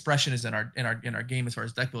much expression is in our game as far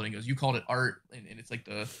as deck building goes. You called it art, and it's like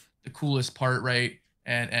the coolest part, right?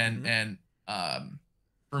 And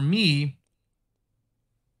for me,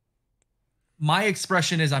 my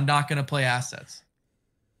expression is I'm not going to play assets.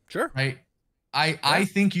 Sure. Right. I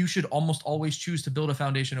think you should almost always choose to build a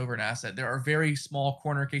foundation over an asset. There are very small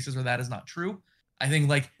corner cases where that is not true. I think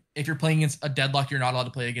like if you're playing against a deadlock you're not allowed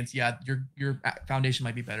to play against, yeah, your foundation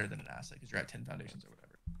might be better than an asset because you're at 10 foundations or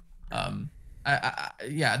whatever.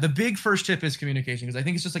 Yeah, the big first tip is communication, because I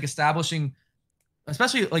think it's just like establishing,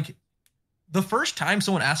 especially like the first time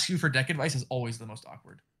someone asks you for deck advice is always the most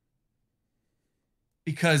awkward,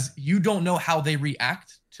 because you don't know how they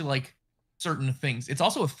react to like certain things. It's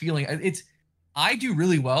also a feeling. I do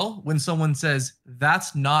really well when someone says,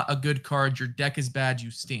 that's not a good card, your deck is bad, you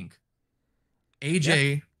stink.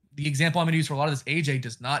 AJ, the example I'm going to use for a lot of this, AJ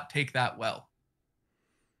does not take that well.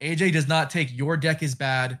 AJ does not take, your deck is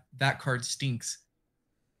bad, that card stinks.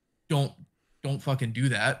 Don't fucking do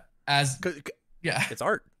that. It's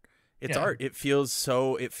art. It's art. It feels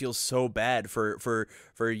so bad for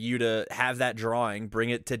you to have that drawing, bring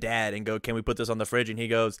it to dad and go, can we put this on the fridge? And he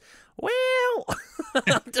goes, well,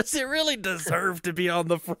 does it really deserve to be on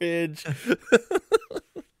the fridge?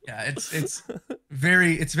 Yeah, it's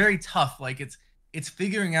very tough. Like it's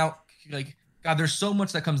figuring out, like, God, there's so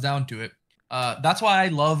much that comes down to it. That's why I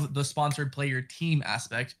love the sponsored play your team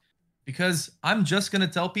aspect, because I'm just gonna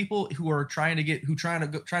tell people who are trying to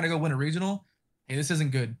go win a regional, hey, this isn't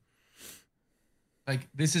good. Like,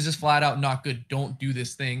 this is just flat out not good. Don't do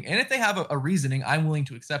this thing. And if they have a reasoning, I'm willing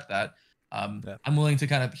to accept that. I'm willing to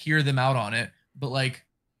kind of hear them out on it. But like,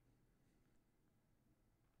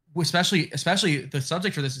 especially the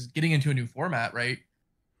subject for this is getting into a new format, right?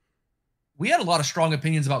 We had a lot of strong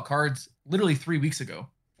opinions about cards literally 3 weeks ago,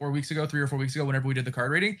 4 weeks ago, 3 or 4 weeks ago, whenever we did the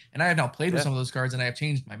card rating. And I have now played with some of those cards and I have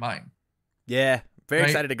changed my mind. Yeah. Very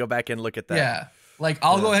excited to go back and look at that. Yeah. Like,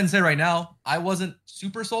 I'll go ahead and say right now, I wasn't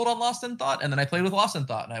super sold on Lost in Thought, and then I played with Lost in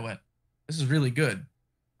Thought, and I went, this is really good.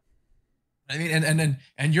 I mean,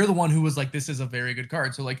 and you're the one who was like, this is a very good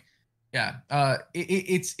card. So like, yeah,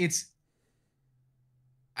 it's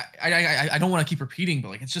I don't want to keep repeating, but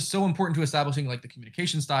like, it's just so important to establishing like the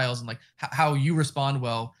communication styles and like how you respond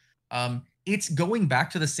well. It's going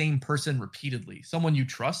back to the same person repeatedly, someone you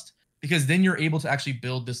trust, because then you're able to actually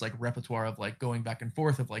build this like repertoire of like going back and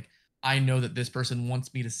forth of like, I know that this person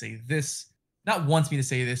wants me to say this, not wants me to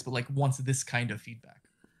say this, but like wants this kind of feedback,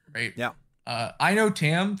 right? Yeah. I know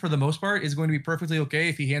Tam, for the most part, is going to be perfectly okay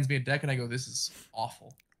if he hands me a deck and I go, this is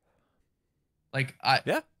awful. Like,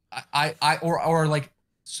 or like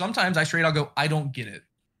sometimes I straight, I'll go, I don't get it.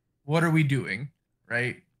 What are we doing?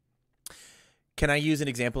 Right? Can I use an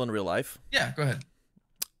example in real life? Yeah, go ahead.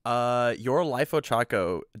 Your Life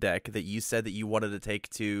Ochako deck that you said that you wanted to take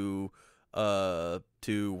to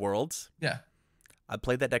Worlds. Yeah. I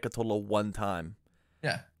played that deck a total of 1 time.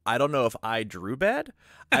 Yeah. I don't know if I drew bad.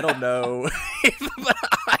 I don't know. But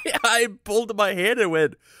I pulled my hand and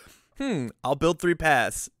went, I'll build 3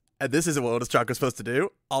 paths. And this isn't what Ochako's supposed to do.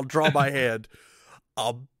 I'll draw my hand.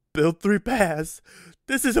 I'll build 3 paths.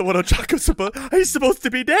 This isn't what Ochako's supposed. He's supposed to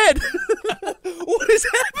be dead. What is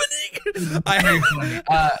happening?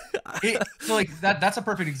 So like that's a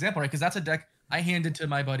perfect example, right? Because that's a deck I handed to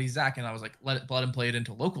my buddy Zach, and I was like, let him play it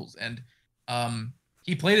into locals. And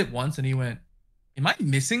he played it once, and he went, am I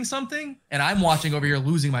missing something? And I'm watching over here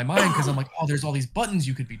losing my mind because I'm like, oh, there's all these buttons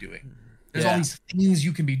you could be doing. There's all these things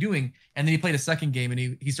you can be doing. And then he played a second game, and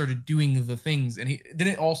he started doing the things, and then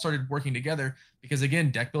it all started working together, because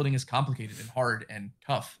again, deck building is complicated and hard and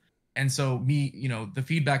tough. And so the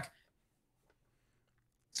feedback,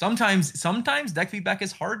 sometimes deck feedback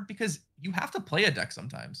is hard because you have to play a deck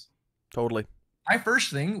sometimes. Totally. My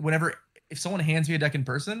first thing, if someone hands me a deck in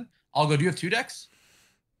person, I'll go, do you have 2 decks?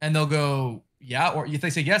 And they'll go, yeah. Or if they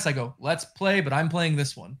say yes, I go, let's play, but I'm playing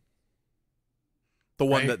this one. The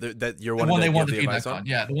one that you're the one they want the feedback on.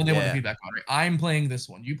 Yeah, the one they want the feedback on. Right? I'm playing this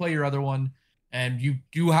one. You play your other one, and you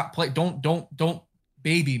do play. Don't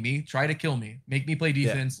baby me. Try to kill me. Make me play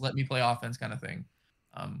defense. Let me play offense, kind of thing.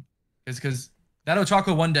 Because that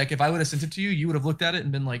Ochako 1 deck, if I would have sent it to you, you would have looked at it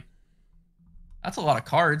and been like, that's a lot of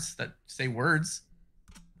cards that say words,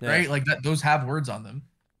 right? Like that. Those have words on them.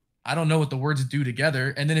 I don't know what the words do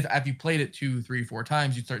together. And then if you played it 2, 3, 4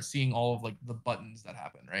 times, you'd start seeing all of like the buttons that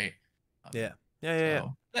happen, right? Yeah.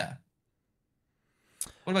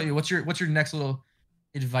 What about you? What's your next little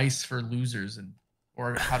advice for losers,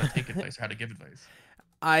 or how to take advice, or how to give advice?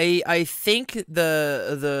 I think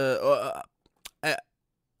a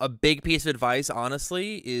big piece of advice,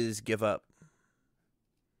 honestly, is give up.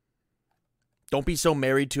 Don't be so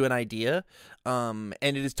married to an idea. And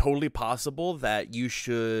it is totally possible that you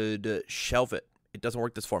should shelve it. It doesn't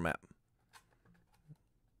work this format.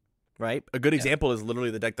 Right? A good example is literally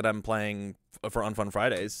the deck that I'm playing for Unfun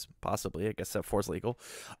Fridays, possibly. I guess that Force Legal.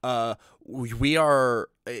 It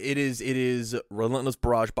is Relentless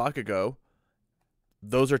Barrage Bakugo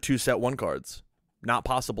those are 2 set 1 cards. Not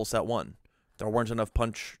possible set 1. There weren't enough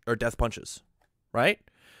punch or death punches, right?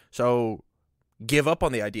 So give up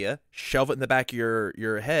on the idea, shelve it in the back of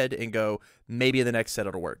your head, and go, maybe in the next set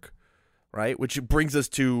it'll work, right? Which brings us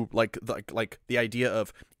to like the idea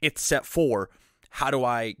of it's set 4. How do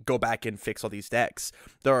I go back and fix all these decks?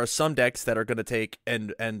 There are some decks that are going to take,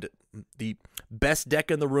 and the best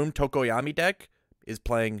deck in the room, Tokoyami deck, is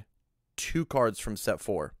playing 2 cards from set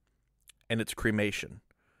 4, and it's Cremation.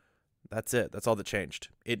 That's it. That's all that changed.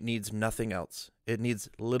 It needs nothing else. It needs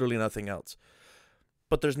literally nothing else.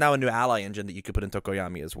 But there's now a new ally engine that you could put in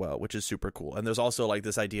Tokoyami as well, which is super cool. And there's also like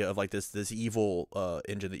this idea of like this evil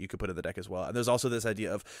engine that you could put in the deck as well. And there's also this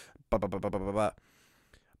idea of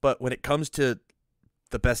But when it comes to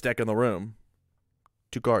the best deck in the room,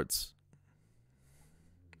 2 cards.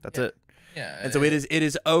 That's it. Yeah. And so it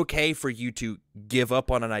is okay for you to give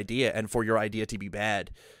up on an idea and for your idea to be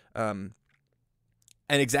bad. And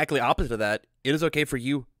exactly opposite of that, it is okay for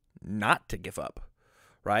you not to give up,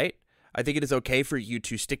 right? I think it is okay for you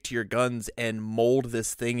to stick to your guns and mold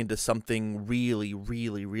this thing into something really,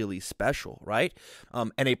 really, really special, right?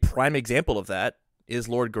 And a prime example of that is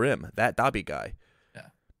Lord Grimm, that Dobby guy. Yeah.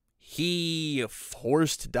 He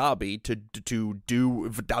forced Dobby to do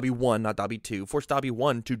Dobby 1, not Dobby 2, forced Dobby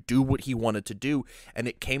 1 to do what he wanted to do, and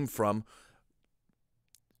it came from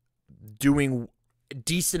doing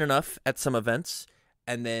decent enough at some events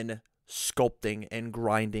and then sculpting and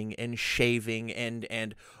grinding and shaving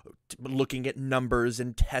and looking at numbers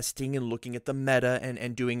and testing and looking at the meta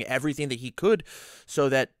and doing everything that he could so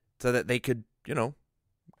that they could,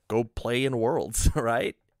 go play in Worlds,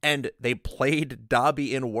 right? And they played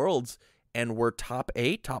Dobby in Worlds and were top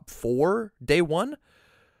 8, top 4 day 1.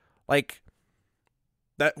 Like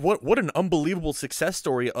that, what an unbelievable success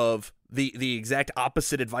story of the exact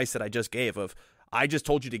opposite advice that I just gave of, I just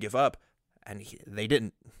told you to give up. And they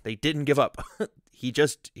didn't give up. he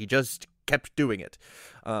just kept doing it.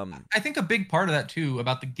 I think a big part of that too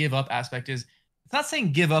about the give up aspect is it's not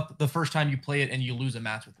saying give up the first time you play it and you lose a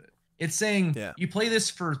match with it. It's saying you play this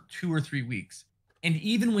for 2 or 3 weeks, and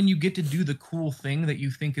even when you get to do the cool thing that you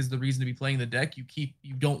think is the reason to be playing the deck,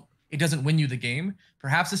 it doesn't win you the game.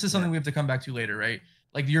 Perhaps this is something we have to come back to later, right?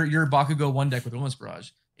 Like your Bakugo 1 deck with Wilderness Barrage.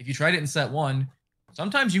 If you tried it in set 1,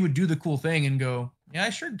 sometimes you would do the cool thing and go, yeah, I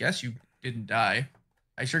sure guess you didn't die.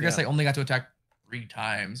 I sure guess I only got to attack 3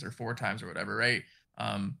 times or 4 times or whatever, right?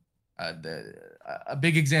 A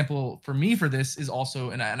big example for me for this is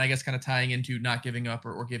also, and I guess kind of tying into not giving up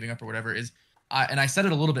or giving up or whatever is, and I said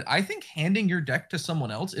it a little bit, I think handing your deck to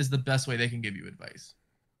someone else is the best way they can give you advice.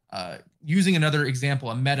 Using another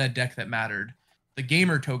example, a meta deck that mattered, the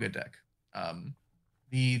Gamer Toga deck.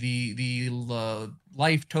 The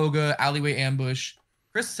Life Toga Alleyway Ambush.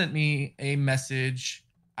 Chris sent me a message.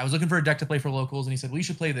 I was looking for a deck to play for locals, and he said, well, you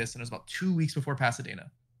should play this. And it was about 2 weeks before Pasadena.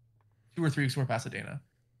 2 or 3 weeks before Pasadena.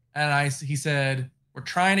 And he said, we're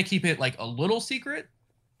trying to keep it like a little secret,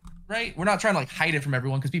 right? We're not trying to like hide it from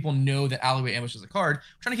everyone because people know that Alleyway Ambush is a card.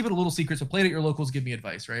 We're trying to keep it a little secret, so play it at your locals, give me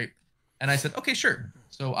advice, right? And I said, okay, sure.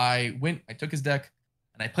 So I took his deck,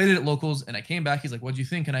 and I played it at locals, and I came back. He's like, what'd you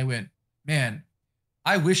think? And I went, man,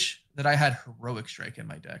 I wish that I had Heroic Strike in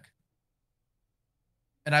my deck.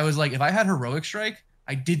 And I was like, if I had Heroic Strike,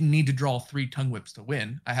 I didn't need to draw 3 Tongue Whips to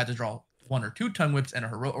win. I had to draw 1 or 2 Tongue Whips and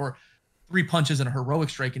or 3 punches and a Heroic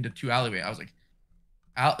Strike into 2 Alleyway. I was like,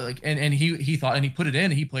 and he thought, and he put it in,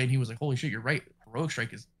 and he played, and he was like, holy shit, you're right. Heroic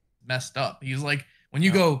Strike is messed up. He's like, when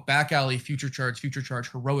you go back alley, future charge,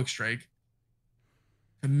 Heroic Strike,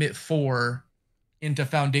 commit 4 into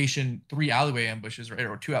Foundation 3 Alleyway Ambushes, right?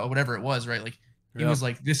 Or 2, whatever it was, right? Like, he was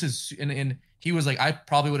like, this is, and he was like, I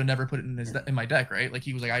probably would have never put it in my deck, right? Like,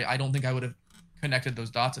 he was like, I don't think I would have connected those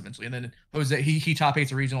dots eventually. And then Jose, he top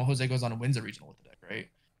 8's a regional. Jose goes on and wins a regional with the deck, right?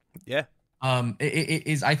 Yeah. It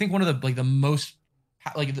is, I think, one of the most,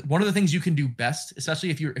 like, one of the things you can do best, especially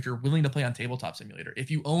if you're willing to play on Tabletop Simulator.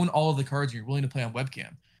 If you own all of the cards and you're willing to play on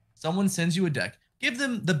webcam, someone sends you a deck, give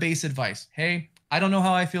them the base advice. Hey, I don't know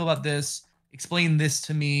how I feel about this. Explain this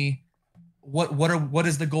to me. What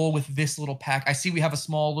is the goal with this little pack? I see we have a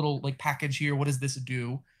small little like package here. What does this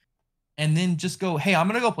do? And then just go, hey, I'm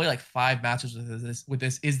gonna go play like 5 matches with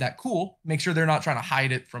this. Is that cool? Make sure they're not trying to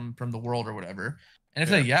hide it from the world or whatever. And if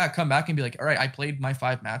they come back and be like, all right, I played my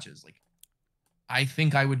 5 matches. Like, I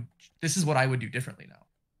think this is what I would do differently now.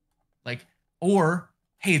 Like, or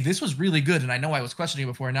hey, this was really good, and I know I was questioning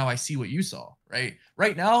it before, and now I see what you saw.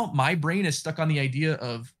 Right now, my brain is stuck on the idea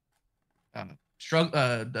of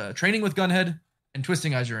training with Gunhead and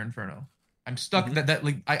Twisting Azure Inferno. I'm stuck that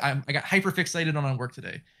like I got hyper fixated on work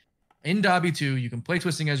today. In Dobby 2, you can play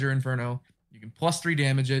Twisting Azure Inferno. You can +3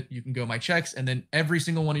 damage it. You can go my checks, and then every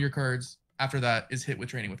single one of your cards after that is hit with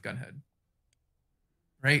Training with Gunhead.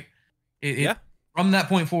 Right? Yeah. From that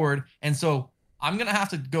point forward, and so I'm gonna have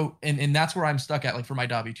to go, and that's where I'm stuck at. Like for my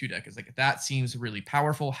Dabi 2 deck, is like that seems really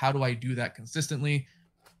powerful. How do I do that consistently?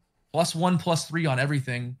 +1, +3 on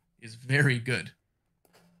everything is very good.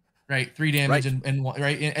 Right, 3 damage Right. and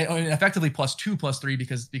right, and effectively +2, +3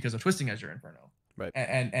 because of Twisting Azure Inferno. Right.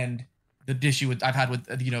 And the issue I've had with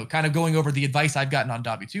kind of going over the advice I've gotten on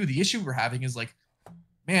Dabi 2, the issue we're having is like,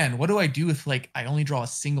 man, what do I do if like I only draw a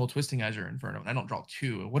single Twisting Azure Inferno and I don't draw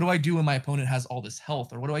 2? What do I do when my opponent has all this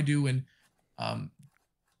health? Or what do I do when one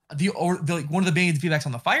of the main feedbacks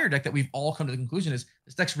on the Fire deck that we've all come to the conclusion is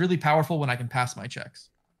this deck's really powerful when I can pass my checks.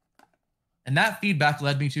 And that feedback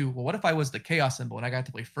led me to, well, what if I was the Chaos Symbol and I got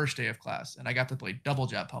to play First Day of Class, and I got to play Double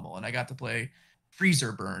Jab Pummel, and I got to play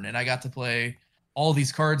Freezer Burn, and I got to play all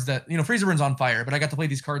these cards that, Freezer Burn's on fire, but I got to play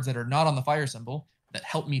these cards that are not on the Fire Symbol that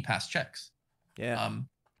help me pass checks. Yeah.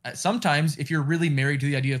 Sometimes if you're really married to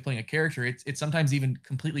the idea of playing a character, it's sometimes even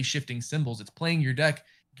completely shifting symbols. It's playing your deck,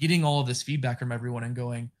 getting all of this feedback from everyone and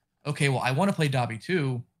going, okay, well, I want to play Dabi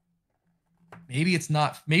 2. Maybe it's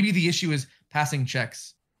not, maybe the issue is passing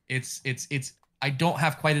checks. It's I don't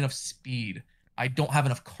have quite enough speed. I don't have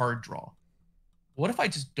enough card draw. What if I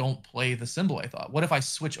just don't play the symbol I thought? What if I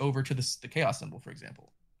switch over to the Chaos Symbol, for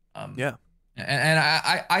example? Yeah. And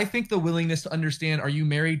I think the willingness to understand, are you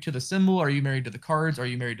married to the symbol? Are you married to the cards? Are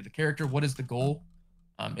you married to the character? What is the goal?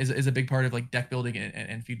 Is a big part of like deck building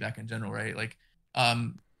and feedback in general, right? Like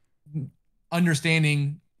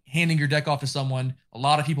understanding, handing your deck off to someone. A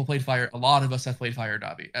lot of people played Fire. A lot of us have played Fire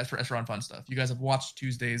Dabi. As for on fun stuff, you guys have watched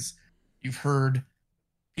Tuesdays. You've heard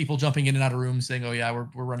people jumping in and out of rooms saying, "Oh yeah,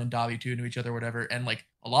 we're running Dabi 2 into each other, whatever." And like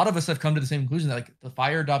a lot of us have come to the same conclusion that like the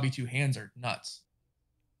Fire Dabi 2 hands are nuts.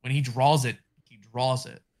 When he draws it, he draws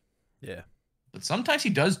it. Yeah. But sometimes he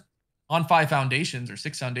does on 5 foundations or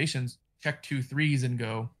 6 foundations, check 2 3s and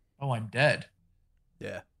go, "Oh, I'm dead."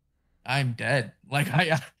 Yeah. I'm dead. Like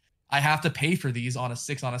I have to pay for these on a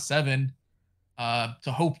 6 on a 7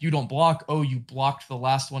 to hope you don't block. Oh, you blocked the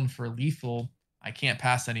last one for lethal. I can't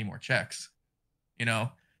pass any more checks.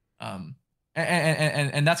 And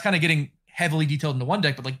that's kind of getting heavily detailed into one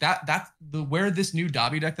deck, but like that's where this new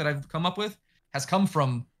Dabi deck that I've come up with has come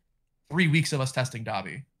from 3 weeks of us testing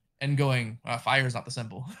Dabi and going, Fire is not the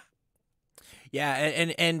symbol. Yeah,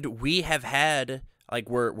 and we have had like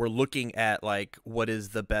we're looking at like what is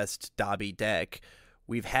the best Dabi deck.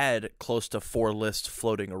 We've had close to 4 lists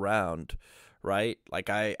floating around, right? Like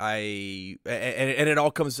and it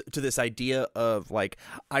all comes to this idea of like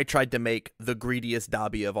I tried to make the greediest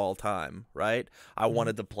Dabi of all time, right? I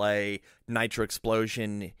wanted to play Nitro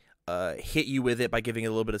Explosion, hit you with it by giving it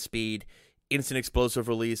a little bit of speed, instant explosive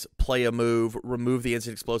release, play a move, remove the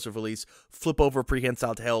instant explosive release, flip over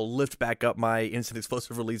Prehensile Tail, lift back up my instant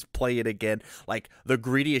explosive release, play it again. Like the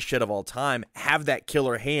greediest shit of all time. Have that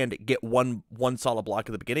killer hand, get one solid block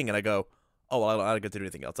at the beginning, and I go, oh, well, I don't get to do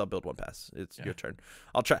anything else. I'll build one pass. It's your turn.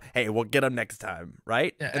 I'll try. Hey, we'll get them next time,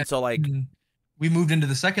 right? Yeah, and so like we moved into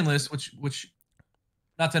the second list, which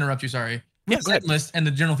not to interrupt you, sorry. Yeah, the second list, and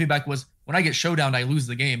the general feedback was when I get showdown, I lose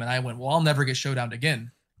the game, and I went, well, I'll never get showdown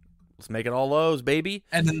again. Let's make it all lows, baby.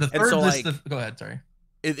 And then the third list, go ahead, sorry.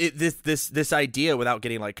 This idea, without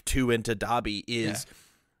getting like too into Dabi, is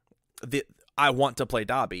I want to play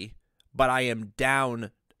Dabi, but I am down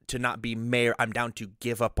to not be mayor. I'm down to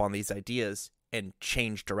give up on these ideas and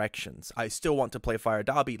change directions. I still want to play Fire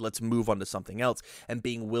Dabi. Let's move on to something else, and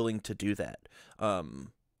being willing to do that. And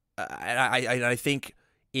I think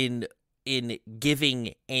in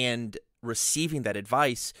giving and receiving that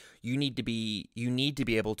advice, you need to be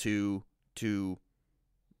able to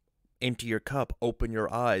empty your cup, open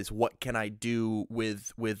your eyes. What can I do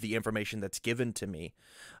with the information that's given to me?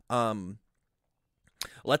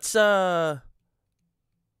 Let's go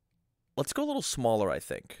a little smaller, I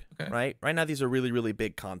think. Okay. Right now these are really, really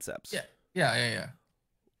big concepts. Yeah.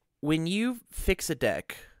 When you fix a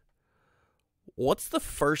deck, what's the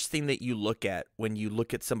first thing that you look at when you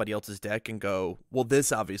look at somebody else's deck and go, well,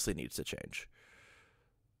 this obviously needs to change?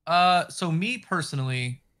 So me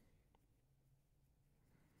personally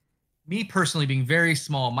being very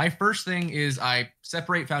small, my first thing is I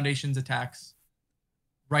separate foundations attacks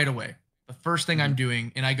right away. The first thing I'm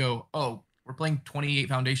doing, and I go, oh, we're playing 28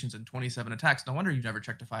 foundations and 27 attacks. No wonder you've never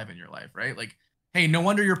checked a 5 in your life, right? Like, hey, no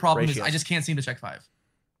wonder your problem is I just can't seem to check 5.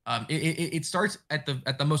 It starts at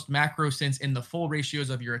the most macro sense in the full ratios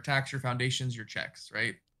of your attacks, your foundations, your checks,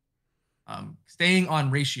 right? Staying on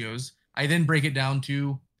ratios, I then break it down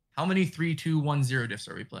to how many 3, 2, 1, 0 diffs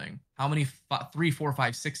are we playing? How many 3, 4,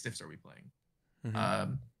 5, 6 diffs are we playing?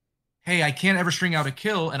 hey, I can't ever string out a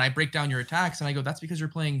kill, and I break down your attacks, and I go, that's because you're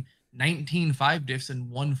playing 19 5 diffs and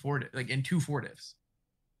 1 4 diff, like in 2 4 diffs.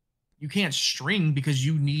 You can't string because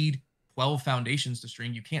you need 12 foundations to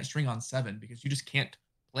string. You can't string on 7 because you just can't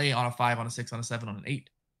play on a 5, on a 6, on a 7, on an 8.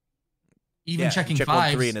 Even checking check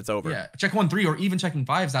 5s, 1-3 and it's over. Yeah, check 1-3, or even checking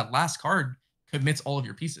 5s. That last card commits all of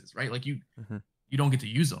your pieces, right? Like you don't get to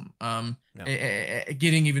use them.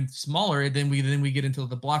 Getting even smaller, then we get into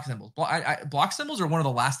the block symbols. Block symbols are one of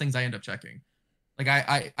the last things I end up checking. Like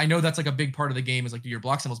I know that's like a big part of the game is like do your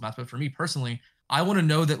block symbols math, but for me personally, I want to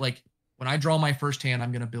know that like when I draw my first hand,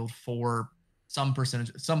 I'm gonna build 4 some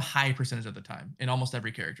high percentage of the time in almost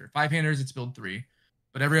every character. 5-handers, it's build 3,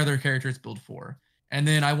 but every other character it's build 4. And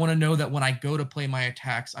then I want to know that when I go to play my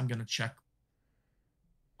attacks, I'm gonna check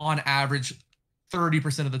on average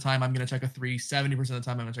 30% of the time I'm going to check a 3, 70% of the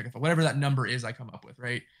time I'm going to check a 4, whatever that number is I come up with,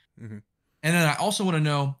 right? And then I also want to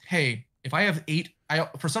know, hey, if I have 8,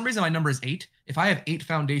 for some reason my number is 8. If I have 8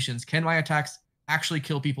 foundations, can my attacks actually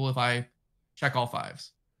kill people if I check all 5s?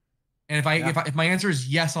 And if my answer is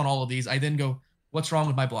yes on all of these, I then go, what's wrong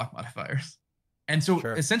with my block modifiers? And so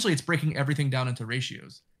essentially it's breaking everything down into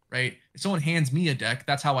ratios, right? If someone hands me a deck,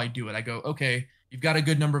 that's how I do it. I go, okay, you've got a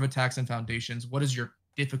good number of attacks and foundations. What does your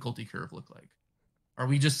difficulty curve look like? Are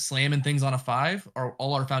we just slamming things on a 5? Or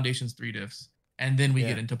all our foundations 3 diffs? And then we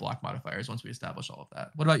get into block modifiers once we establish all of that.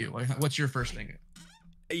 What about you? What's your first thing?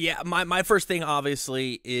 Yeah, my first thing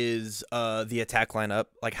obviously is the attack lineup.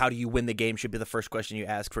 Like, how do you win the game should be the first question you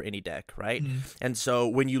ask for any deck, right? And so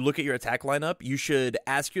when you look at your attack lineup, you should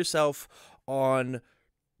ask yourself on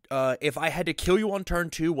if I had to kill you on turn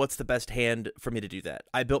 2, what's the best hand for me to do that?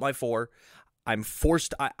 I built my 4. I'm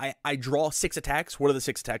forced. I draw 6 attacks. What are the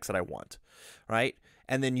 6 attacks that I want, right?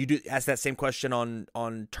 And then you do ask that same question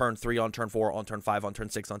on turn 3, on turn 4, on turn 5, on turn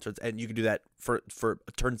 6, on turn, and you can do that for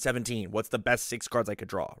turn 17. What's the best 6 cards I could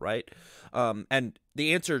draw, right? And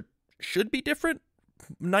the answer should be different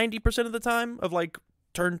 90% of the time of like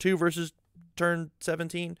turn 2 versus turn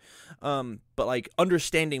 17. But like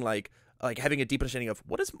understanding like having a deep understanding of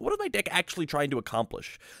what is my deck actually trying to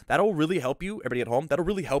accomplish. That'll really help you, everybody at home. That'll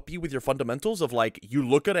really help you with your fundamentals of like, you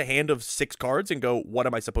look at a hand of 6 cards and go, what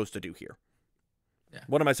am I supposed to do here? Yeah.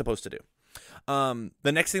 What am I supposed to do?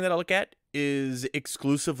 The next thing that I look at is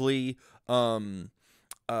exclusively my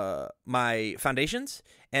foundations,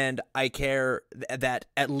 and I care that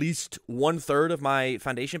at least 1/3 of my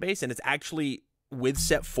foundation base, and it's actually with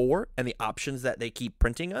set 4 and the options that they keep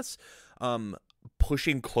printing us,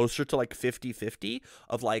 pushing closer to like 50-50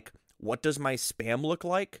 of like, what does my spam look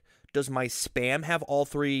like? Does my spam have all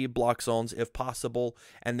 3 block zones if possible?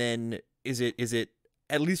 And then is it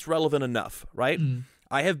at least relevant enough, right?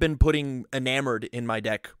 I have been putting Enamored in my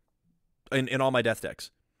deck, in all my death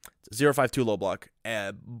decks. It's 0/5/2 low block,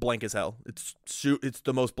 blank as hell. It's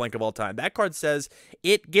the most blank of all time. That card says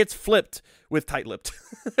it gets flipped with Tight-Lipped.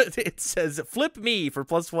 It says flip me for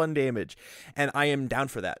 +1 damage, and I am down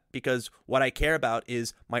for that because what I care about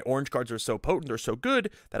is my orange cards are so potent, they're so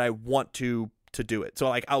good that I want to do it. So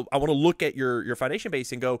like I want to look at your foundation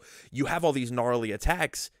base and go, you have all these gnarly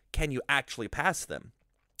attacks. Can you actually pass them?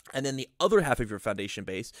 And then the other half of your foundation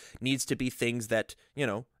base needs to be things that, you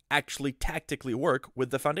know, actually tactically work with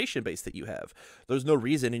the foundation base that you have. There's no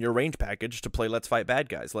reason in your range package to play Let's Fight Bad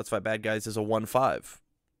Guys. Let's Fight Bad Guys is a 1/5,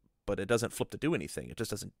 but it doesn't flip to do anything. It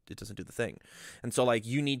just doesn't do the thing. And so like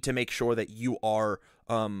you need to make sure that you are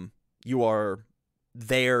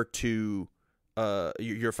there to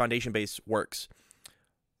your foundation base works.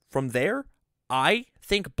 From there, I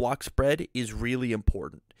think block spread is really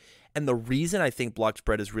important. And the reason I think block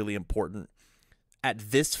spread is really important at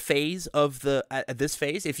this phase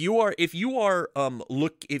if you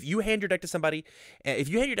hand your deck to somebody, if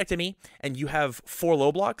you hand your deck to me and you have 4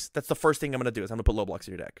 low blocks, that's the first thing I'm going to do is I'm going to put low blocks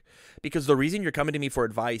in your deck. Because the reason you're coming to me for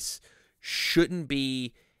advice shouldn't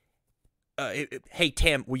be hey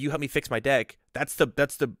Tam, will you help me fix my deck? That's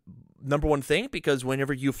the number one thing, because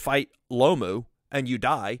whenever you fight Lomu and you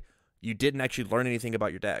die, you didn't actually learn anything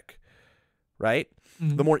about your deck, right?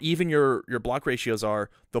 The more even your block ratios are,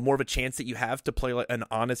 the more of a chance that you have to play like an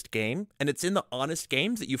honest game. And it's in the honest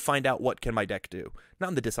games that you find out what can my deck do, not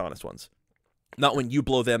in the dishonest ones. Not when you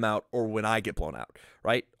blow them out or when I get blown out,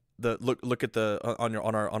 right? Look at the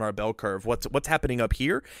on our bell curve. What's happening up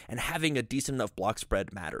here, and having a decent enough block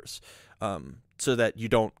spread matters, so that you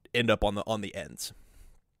don't end up on the ends.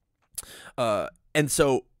 And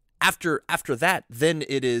so after that, then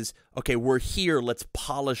it is, okay, we're here, let's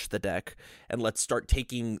polish the deck and let's start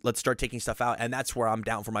taking stuff out. And that's where I'm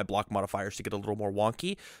down for my block modifiers to get a little more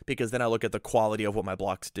wonky, because then I look at the quality of what my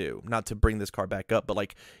blocks do. Not to bring this card back up, but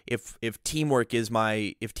like if teamwork is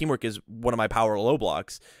one of my power low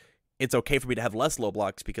blocks, it's okay for me to have less low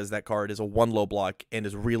blocks because that card is a 1 low block and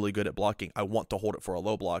is really good at blocking. I want to hold it for a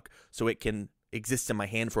low block so it can exist in my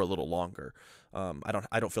hand for a little longer.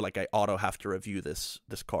 I don't feel like I auto have to review this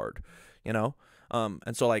card, you know?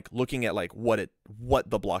 And so like looking at like what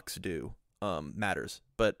the blocks do matters.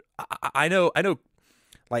 But I know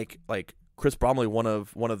like Chris Bromley, one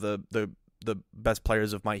of the best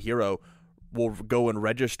players of My Hero, will go and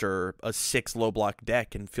register a 6 low block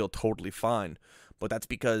deck and feel totally fine. But that's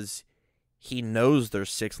because he knows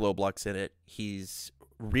there's 6 low blocks in it. He's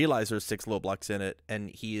realized there's 6 low blocks in it, and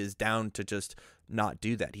he is down to just not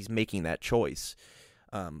do that. He's making that choice.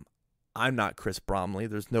 I'm not Chris Bromley.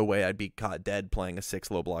 There's no way I'd be caught dead playing a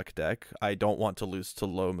 6 low block deck. I don't want to lose to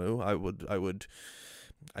Lomu.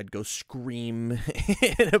 I'd go scream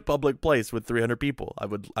in a public place with 300 people. I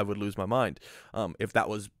would lose my mind.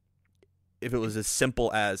 If it was as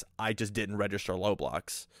simple as I just didn't register low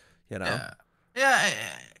blocks, you know. Yeah,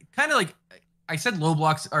 kind of like I said, low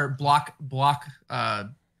blocks or block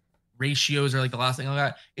ratios are like the last thing I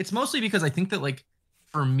got. It's mostly because I think that like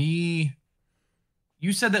for me,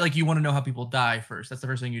 you said that like you want to know how people die first. That's the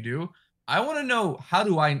first thing you do. I want to know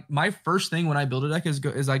my first thing when I build a deck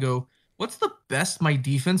is I go, what's the best my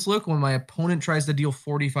defense look when my opponent tries to deal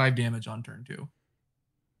 45 damage on turn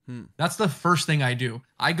 2? That's the first thing I do.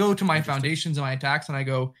 I go to my foundations and my attacks and I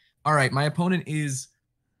go, all right, my opponent is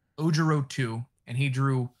Ojiro 2, and he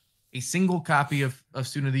drew a single copy of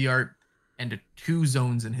Student of the Art and 2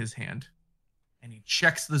 zones in his hand. And he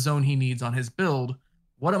checks the zone he needs on his build.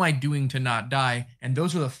 What am I doing to not die? And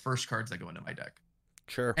those are the first cards that go into my deck.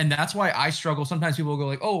 Sure. And that's why I struggle. Sometimes people will go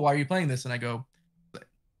like, oh, why are you playing this? And I go,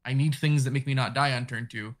 I need things that make me not die on turn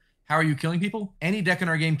 2. How are you killing people? Any deck in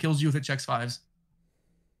our game kills you if it checks 5s.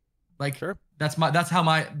 Like, sure. But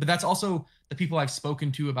that's also the people I've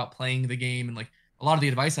spoken to about playing the game. And like a lot of the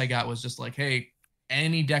advice I got was just like, hey,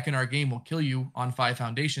 any deck in our game will kill you on 5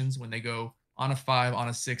 foundations when they go on a 5, on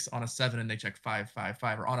a 6, on a 7, and they check 5, 5,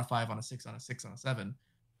 5, or on a 5, on a 6, on a 6, on a 7.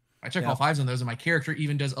 I check all 5s on those, and my character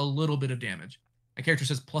even does a little bit of damage. My character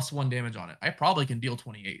says +1 damage on it. I probably can deal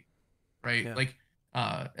 28, right? Yeah. Like,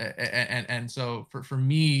 and so for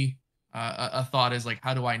me, a thought is like,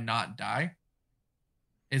 how do I not die?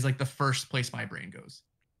 Is like the first place my brain goes.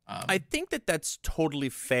 I think that's totally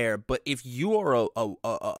fair, but if you are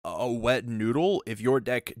a wet noodle, if your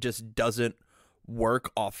deck just doesn't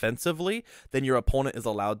work offensively, then your opponent is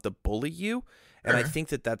allowed to bully you, and I think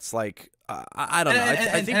that's like I don't know.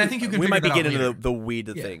 I think you can we might be getting into the weed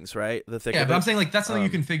of things, right? The thing. Yeah, but I'm saying like that's something you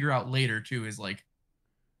can figure out later too. Is like,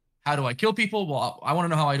 how do I kill people? Well, I want to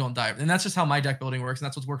know how I don't die, and that's just how my deck building works, and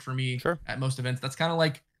that's what's worked for me at most events. That's kind of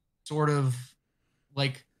like sort of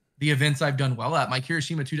like the events I've done well at. My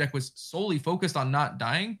Kirishima 2 deck was solely focused on not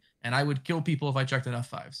dying, and I would kill people if I checked enough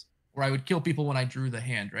 5s. Or I would kill people when I drew the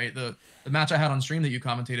hand, right? The match I had on stream that you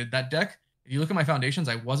commentated, that deck, if you look at my foundations,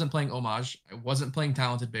 I wasn't playing Homage. I wasn't playing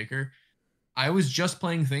Talented Baker. I was just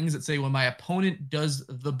playing things that say when my opponent does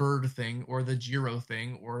the bird thing or the Jiro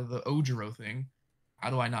thing or the Ojiro thing,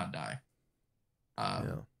 how do I not die?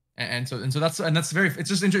 And so that's very, it's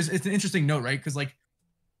just interesting. It's an interesting note, right? Because like,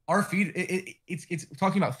 our feed, it's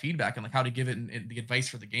talking about feedback and like how to give it, and the advice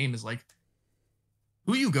for the game is like,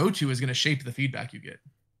 who you go to is going to shape the feedback you get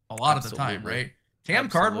a lot of the time, right? Tam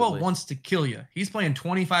Cardwell wants to kill you. He's playing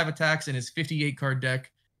 25 attacks in his 58 card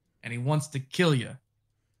deck, and he wants to kill you.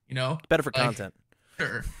 You know, better for content.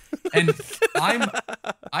 Sure. And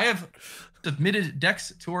I have submitted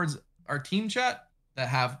decks towards our team chat that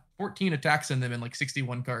have 14 attacks in them and like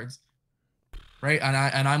 61 cards, right?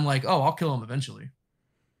 And I'm like, oh, I'll kill him eventually.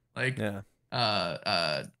 Like,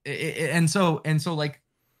 and so like,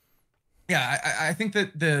 yeah, I think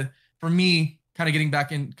that for me, kind of getting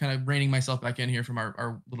back in, kind of reining myself back in here from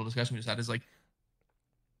our little discussion we just had, is like,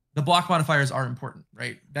 the block modifiers are important,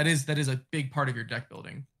 right? That is a big part of your deck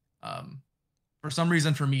building. For some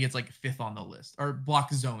reason, for me, it's like 5th on the list, or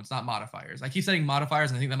block zones, not modifiers. I keep saying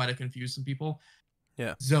modifiers, and I think that might have confused some people.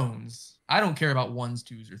 Yeah, zones. I don't care about 1s,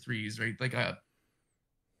 2s, or 3s, right? Like,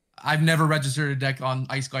 I've never registered a deck on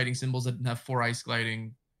ice gliding symbols that have 4 ice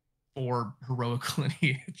gliding, 4 heroic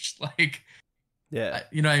lineage. Like, yeah,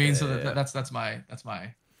 you know what I mean. So that's my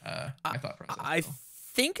thought process. I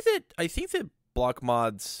think that block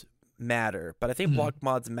mods matter, but I think block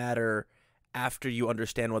mods matter after you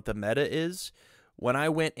understand what the meta is. When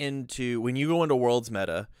you go into Worlds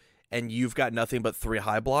meta and you've got nothing but 3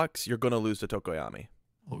 high blocks, you're going to lose to Tokoyami.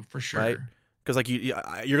 Oh, for sure. Right? Because like you're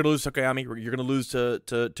gonna lose to Tokoyami, you're gonna lose to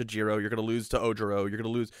Jiro, you're gonna lose to Ojiro, you're gonna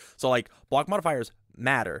lose. So like block modifiers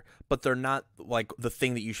matter, but they're not like the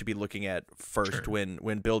thing that you should be looking at first when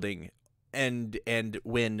building, and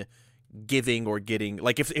when giving or getting.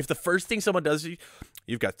 Like if the first thing someone does,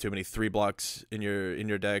 you've got too many 3 blocks in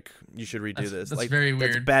your deck. You should redo this. That's like, very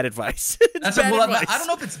weird. That's bad advice. That's bad advice. I don't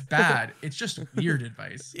know if it's bad. It's just weird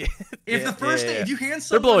advice. If the first thing, if you hand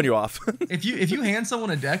someone, they're blowing you off. if you hand someone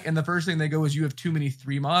a deck and the first thing they go is you have too many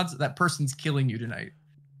 3 mods, that person's killing you tonight.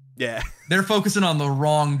 Yeah. They're focusing on the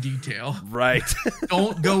wrong detail. Right.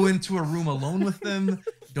 Don't go into a room alone with them.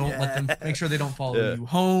 Don't let them, make sure they don't follow you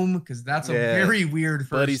home, because that's a very weird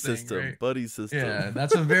first buddy thing, system. right? Buddy system. Yeah,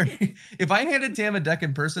 that's a very. If I handed Tam a deck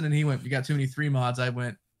in person and he went, "You got too many 3 mods," I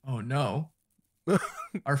went, "Oh no,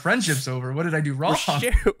 our friendship's over. What did I do wrong?"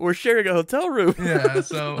 We're sharing a hotel room. Yeah.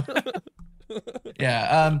 So.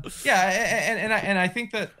 Yeah. And I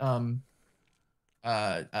think that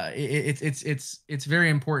it's very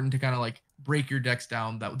important to kind of like break your decks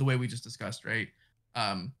down the way we just discussed, right?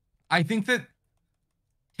 I think that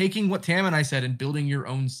taking what Tam and I said and building your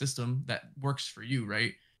own system that works for you,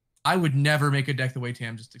 right? I would never make a deck the way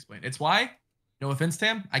Tam just explained. It's why, no offense,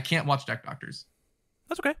 Tam, I can't watch Deck Doctors.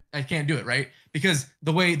 That's okay. I can't do it, right? Because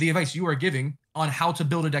the advice you are giving on how to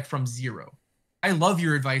build a deck from 0. I love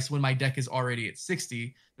your advice when my deck is already at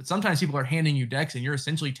 60, but sometimes people are handing you decks and you're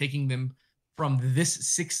essentially taking them from this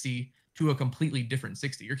 60 to a completely different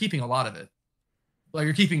 60. You're keeping a lot of it. Like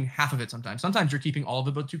you're keeping half of it sometimes. Sometimes you're keeping all of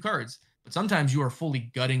it but 2 cards. But sometimes you are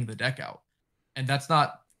fully gutting the deck out. And that's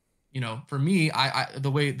not, for me, I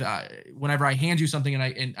the way that whenever I hand you something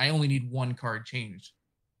and I only need 1 card changed,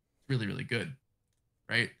 it's really, really good.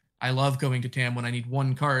 Right? I love going to Tam when I need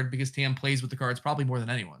 1 card because Tam plays with the cards probably more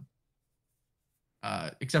than anyone.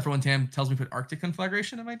 Except for when Tam tells me to put Arctic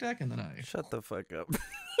Conflagration in my deck, and then I shut the fuck up.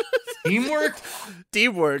 Teamwork.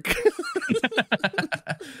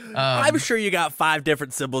 I'm sure you got 5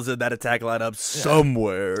 different symbols in that attack lineup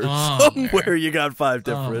somewhere. Somewhere you got 5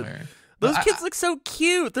 different. Those kids look so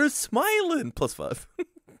cute. They're smiling. +5.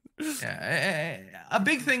 Yeah, a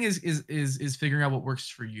big thing is figuring out what works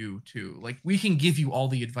for you too. Like we can give you all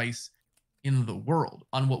the advice in the world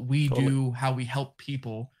on what we do, how we help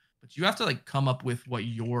people, but you have to like come up with what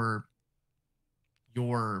your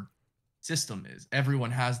system is.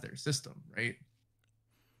 Everyone has their system, right?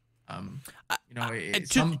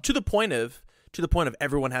 To the point of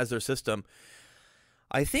everyone has their system.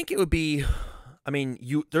 I think it would be.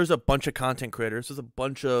 There's a bunch of content creators. There's a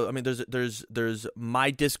bunch of. There's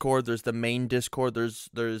my Discord. There's the main Discord.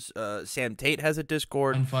 There's Sam Tate has a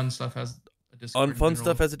Discord. Unfun stuff has a Discord. Unfun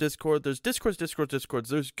stuff has a Discord. There's Discords.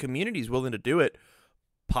 There's communities willing to do it.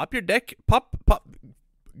 Pop your deck. Pop.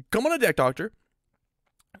 Come on a Deck Doctor.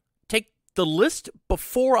 Take the list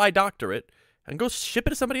before I doctor it and go ship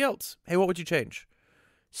it to somebody else. Hey, what would you change?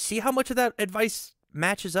 See how much of that advice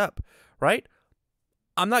matches up, right?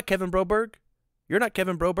 I'm not Kevin Broberg. You're not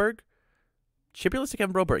Kevin Broberg. Ship your list to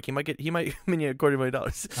Kevin Broberg. He might win you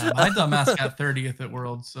 $250,000. My dumbass got 30th at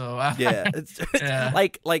World, so it's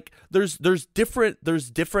like there's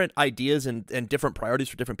different ideas and different priorities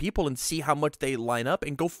for different people, and see how much they line up,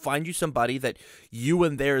 and go find you somebody that you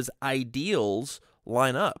and theirs ideals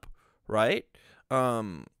line up, right?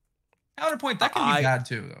 Counterpoint, that can be bad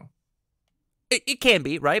too, though. It can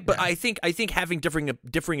be, right? But I think having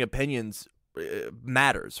differing opinions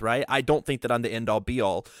matters, right? I don't think that I'm the end all be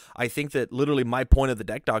all. I think that literally my point of the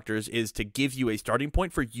Deck Doctors is to give you a starting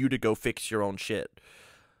point for you to go fix your own shit,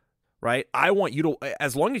 right? I want you to,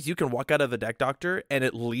 as long as you can walk out of the Deck Doctor and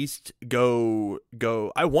at least go,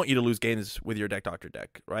 I want you to lose games with your Deck Doctor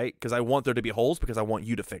deck, right? Because I want there to be holes, because I want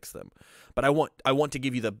you to fix them. But I want to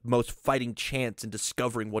give you the most fighting chance in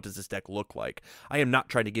discovering what does this deck look like. I am not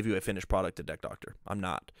trying to give you a finished product to Deck Doctor. I'm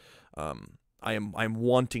not. I'm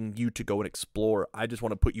wanting you to go and explore. I just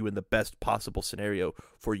want to put you in the best possible scenario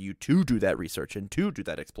for you to do that research and to do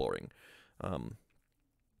that exploring.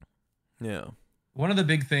 Yeah. One of the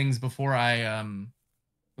big things before I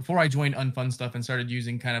joined Unfun Stuff and started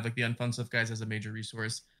using kind of like the Unfun Stuff guys as a major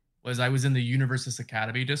resource was I was in the Universus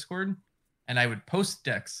Academy Discord, and I would post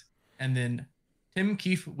decks, and then Tim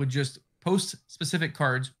Keefe would just post specific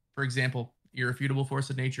cards, for example, Irrefutable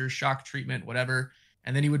Force of Nature, Shock Treatment, whatever.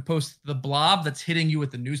 And then he would post the blob that's hitting you with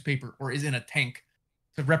the newspaper or is in a tank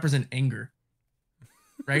to represent anger,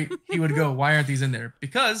 right? He would go, why aren't these in there?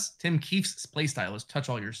 Because Tim Keefe's playstyle is touch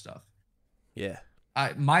all your stuff. Yeah.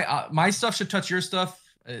 My stuff should touch your stuff.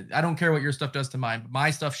 I don't care what your stuff does to mine, but my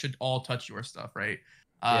stuff should all touch your stuff, right?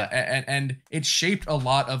 And it shaped a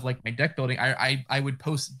lot of like my deck building. I would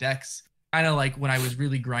post decks kind of like when I was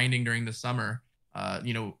really grinding during the summer,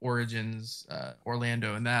 Origins,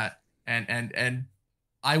 Orlando and that. And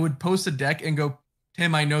I would post a deck and go,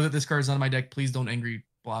 Tim, I know that this card's on my deck. Please don't angry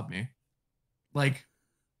blob me. Like,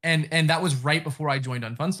 And that was right before I joined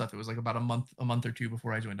Unfun Stuff. It was like about a month or two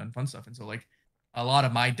before I joined Unfun Stuff. And so like a lot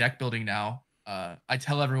of my deck building now, I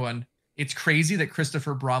tell everyone it's crazy that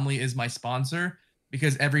Christopher Bromley is my sponsor,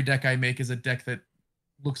 because every deck I make is a deck that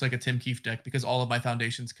looks like a Tim Keefe deck, because all of my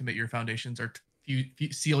foundations commit your foundations or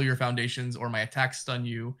seal your foundations, or my attacks stun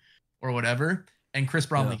you or whatever. And Chris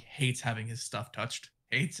Bromley hates having his stuff touched.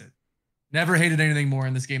 Hates it. Never hated anything more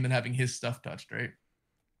in this game than having his stuff touched, right?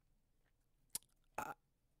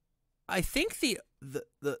 I think the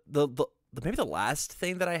maybe the last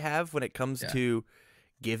thing that I have when it comes to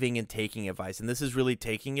giving and taking advice, and this is really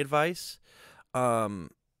taking advice,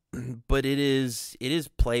 but it is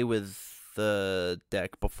play with the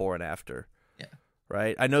deck before and after. Yeah.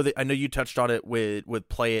 Right? I know you touched on it with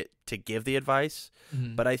play it to give the advice,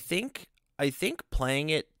 but I think playing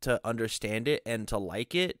it to understand it and to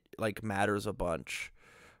like it like matters a bunch.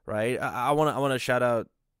 Right? I want to shout out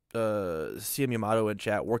CM Yamato in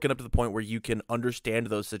chat. Working up to the point where you can understand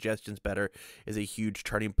those suggestions better is a huge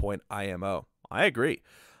turning point. IMO. I agree.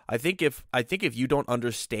 I think if you don't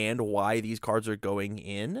understand why these cards are going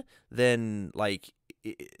in, then like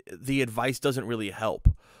the advice doesn't really help.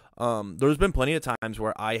 There's been plenty of times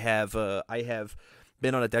where I have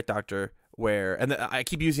been on a deck doctor where, and I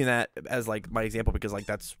keep using that as like my example because like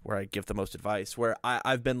that's where I give the most advice. Where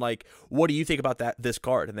I've been like, "What do you think about this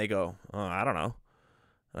card?" And they go, "Oh, I don't know."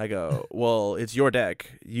 I go, well, it's your deck.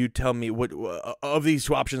 You tell me what of these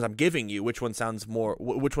two options I'm giving you, which one sounds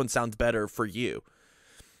better for you.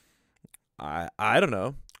 I don't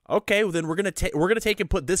know. Okay, well then we're gonna take and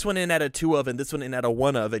put this one in at a 2 of and this one in at a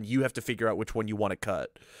 1 of, and you have to figure out which one you want to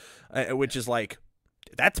cut. Which is like,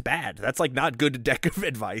 that's bad. That's like not good deck of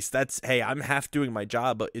advice. That's, hey, I'm half doing my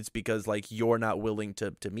job, but it's because like you're not willing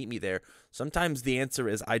to meet me there. Sometimes the answer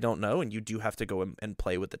is I don't know, and you do have to go and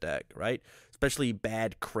play with the deck, right? Especially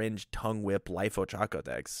bad, cringe, tongue whip, Life Ochako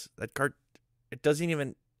decks. That card, it doesn't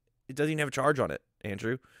even have a charge on it,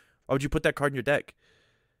 Andrew. Why would you put that card in your deck?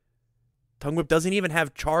 Tongue whip doesn't even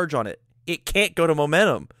have charge on it. It can't go to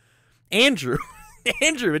momentum. Andrew,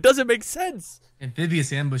 it doesn't make sense.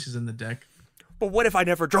 Amphibious Ambush is in the deck. But what if I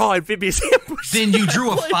never draw Amphibious Ambush? Then you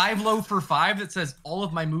drew a 5-low for 5 that says all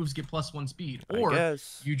of my moves get +1 speed. Or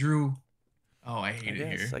you drew... Oh, I hate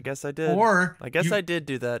it here. I guess I did. Or I guess I did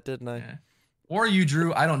do that, didn't I? Yeah. Or you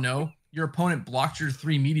drew, I don't know, your opponent blocked your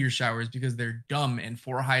 3 Meteor Showers because they're dumb and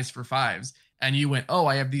 4 highs for 5s. And you went, oh,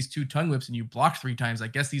 I have these 2 Tongue Whips and you blocked 3 times. I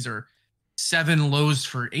guess these are 7 lows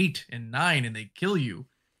for 8 and 9 and they kill you.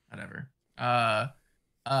 Whatever.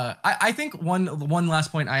 I think one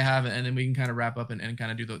last point I have, and then we can kind of wrap up and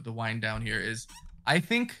kind of do the wind down here, is I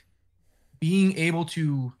think being able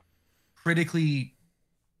to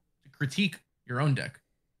critique your own deck.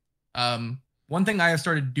 One thing I have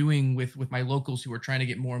started doing with my locals who are trying to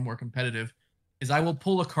get more and more competitive is I will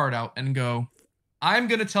pull a card out and go, I'm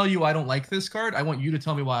going to tell you I don't like this card. I want you to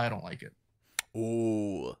tell me why I don't like it.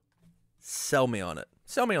 Ooh. Sell me on it.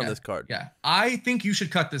 Sell me on this card. Yeah. I think you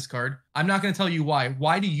should cut this card. I'm not going to tell you why.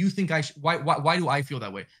 Why do you think why do I feel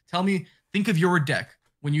that way? Tell me, think of your deck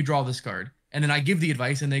when you draw this card. And then I give the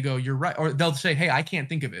advice and they go, you're right. Or they'll say, hey, I can't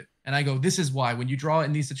think of it. And I go, this is why. When you draw it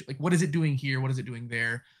in these situations, like, what is it doing here? What is it doing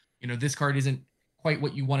there? You know, this card isn't quite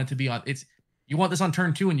what you want it to be on. You want this on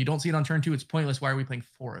turn 2 and you don't see it on turn 2. It's pointless. Why are we playing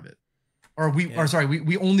 4 of it? Or we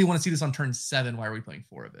only want to see this on turn 7. Why are we playing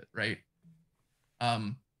 4 of it? Right.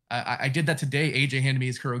 I did that today. AJ handed me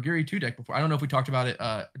his Kurogiri 2 deck before. I don't know if we talked about it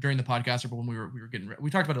during the podcast or when we were getting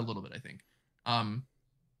we talked about it a little bit, I think.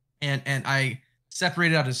 And I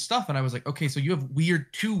separated out his stuff and I was like, okay, so you have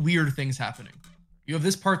two weird things happening. You have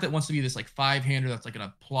this part that wants to be this like 5-hander that's like in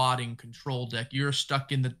a plotting control deck. You're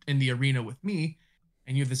stuck in the arena with me,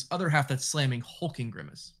 and you have this other half that's slamming Hulking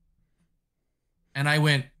Grimace. And I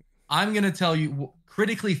went, I'm gonna tell you,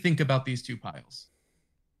 critically think about these 2 piles,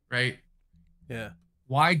 right? Yeah.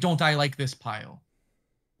 Why don't I like this pile?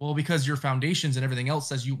 Well, because your foundations and everything else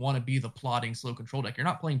says you want to be the plotting slow control deck. You're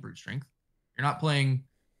not playing Brute Strength. You're not playing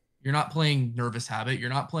Nervous Habit. You're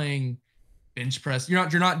not playing bench press.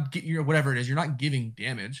 You're whatever it is. You're not giving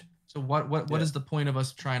damage. So what is the point of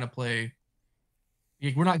us trying to play?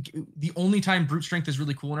 Like, we're not. The only time Brute Strength is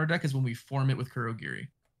really cool in our deck is when we form it with Kurogiri.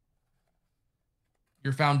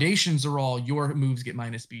 Your foundations are all your moves get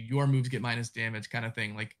minus speed. Your moves get minus damage, kind of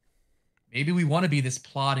thing. Like, maybe we want to be this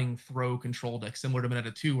plotting throw control deck similar to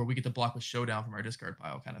Mineta 2 where we get to block with Showdown from our discard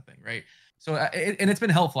pile, kind of thing, right? So and it's been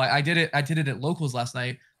helpful. I did it at locals last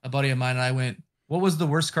night. A buddy of mine and I went, what was the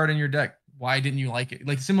worst card in your deck? Why didn't you like it?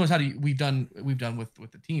 Like, similar to how we've done with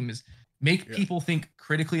the team, is make people think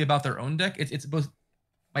critically about their own deck. It's both.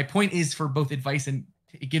 My point is for both advice and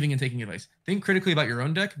giving and taking advice. Think critically about your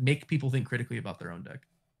own deck. Make people think critically about their own deck.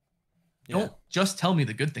 Don't just tell me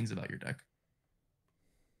the good things about your deck.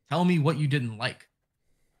 Tell me what you didn't like.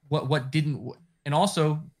 What didn't, and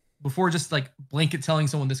also before just like blanket telling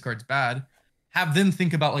someone this card's bad, have them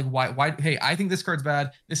think about like why hey, I think this card's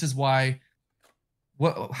bad. This is why.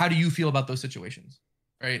 How do you feel about those situations?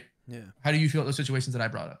 Right? Yeah. How do you feel about those situations that I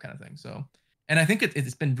brought up, kind of thing. So, and I think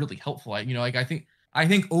it's been really helpful. I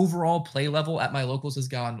think overall play level at my locals has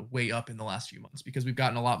gone way up in the last few months because we've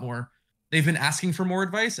gotten a lot more. They've been asking for more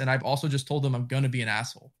advice, and I've also just told them I'm gonna be an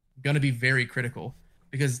asshole. I'm gonna be very critical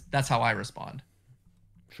because that's how I respond.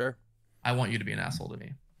 Sure. I want you to be an asshole to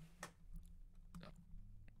me. So,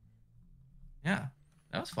 yeah,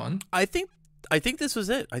 that was fun. I think this was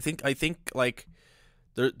it. I think like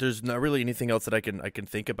there's not really anything else that I can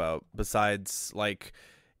think about besides like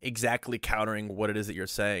exactly countering what it is that you're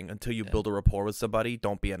saying. Until you build a rapport with somebody,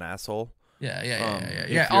 don't be an asshole.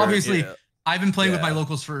 Yeah. Obviously, I've been playing with my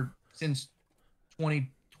locals since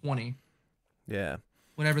 2020. Yeah.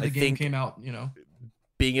 Whenever the game came out,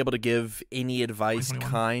 being able to give any advice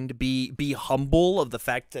be humble of the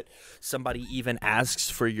fact that somebody even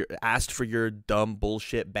asked for your dumb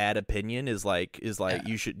bullshit bad opinion is like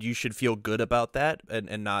you should feel good about that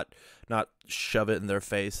and not shove it in their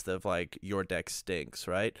face of like your deck stinks,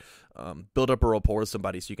 right? Build up a rapport with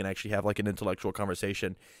somebody so you can actually have like an intellectual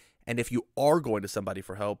conversation. And if you are going to somebody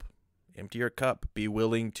for help, empty your cup. Be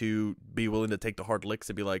willing to take the hard licks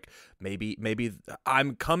and be like, maybe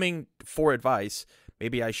I'm coming for advice.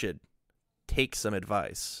 Maybe I should take some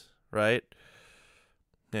advice, right?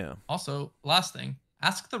 Yeah. Also, last thing,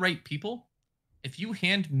 ask the right people. If you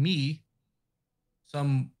hand me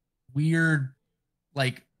some weird,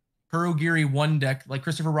 like, Kurogiri 1 deck, like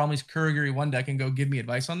Christopher Bromley's Kurogiri 1 deck, and go give me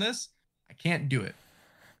advice on this, I can't do it.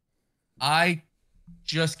 I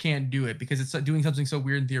just can't do it because it's doing something so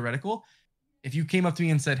weird and theoretical. If you came up to me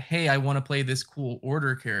and said, hey, I want to play this cool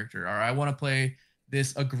order character, or I want to play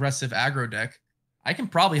this aggressive aggro deck, I can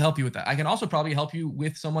probably help you with that. I can also probably help you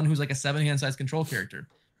with someone who's like a 7-hand size control character.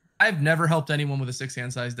 I've never helped anyone with a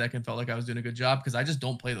 6-hand size deck and felt like I was doing a good job because I just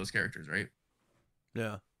don't play those characters, right?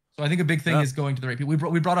 Yeah. So I think a big thing is going to the right people.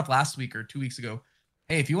 We brought up last week or 2 weeks ago,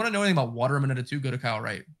 hey, if you want to know anything about Water Minute 2, go to Kyle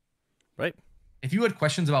Wright. Right. If you had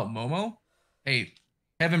questions about Momo, hey,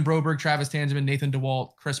 Kevin Broberg, Travis Tangeman, Nathan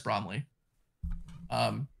DeWalt, Chris Bromley,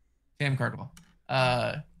 Tam Cardwell.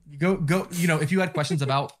 Go. If you had questions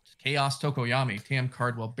about Chaos Tokoyami, Tam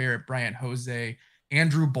Cardwell, Barrett Bryant, Jose,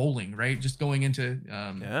 Andrew Bowling, right? Just going into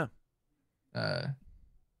kind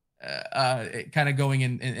of going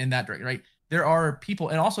in that direction, right? There are people,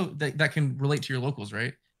 and also that can relate to your locals,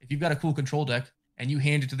 right? If you've got a cool control deck and you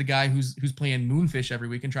hand it to the guy who's playing Moonfish every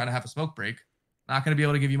week and trying to have a smoke break, not going to be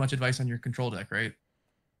able to give you much advice on your control deck, right?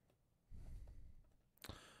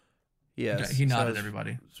 Yes. He nodded,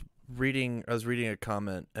 everybody. I was reading a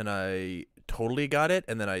comment and I totally got it,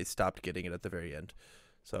 and then I stopped getting it at the very end.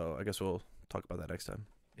 So I guess we'll talk about that next time.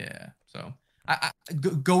 Yeah. So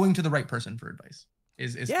going to the right person for advice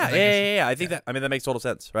is yeah. I think that makes total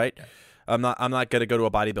sense, right? Yeah. I'm not gonna go to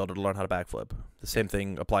a bodybuilder to learn how to backflip. The same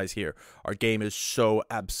thing applies here. Our game is so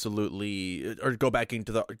absolutely, or go back to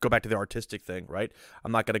the artistic thing, right?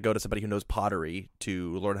 I'm not gonna go to somebody who knows pottery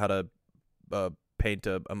to learn how to paint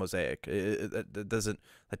a mosaic. That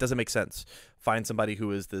doesn't make sense. Find somebody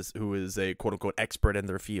who is a quote unquote expert in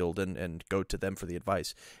their field and go to them for the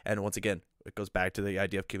advice. And once again, it goes back to the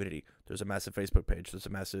idea of community. There's a massive Facebook page. There's a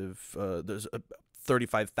massive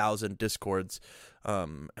 35,000 Discords.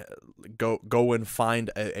 Go and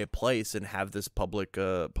find a place and have this public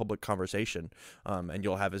conversation. And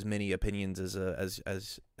you'll have as many opinions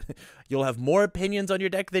as you'll have more opinions on your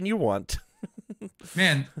deck than you want.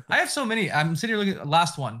 Man, I have so many. I'm sitting here looking at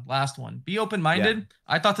last one. Be open-minded. Yeah.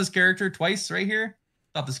 I thought this character twice right here.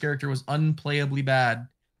 Thought this character was unplayably bad.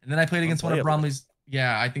 And then I played against one of Bromley's.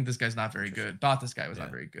 Yeah, I think this guy's not very good. Thought this guy was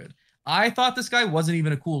not very good. I thought this guy wasn't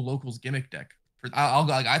even a cool locals gimmick deck.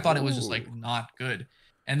 I thought it was just like not good.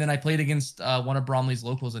 And then I played against one of Bromley's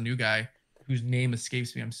locals, a new guy whose name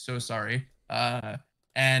escapes me. I'm so sorry.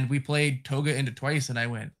 And we played Toga into twice, and I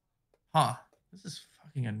went, this is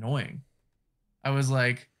fucking annoying. I was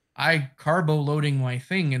like, I carbo loading my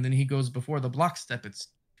thing, and then he goes before the block step, it's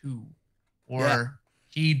 2. Or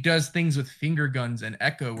he does things with finger guns and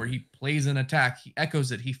echo where he plays an attack, he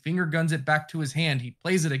echoes it, he finger guns it back to his hand, he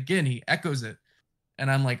plays it again, he echoes it. And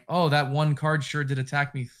I'm like, oh, that one card sure did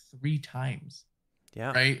attack me 3 times.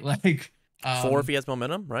 Yeah. Right? Like 4 if he has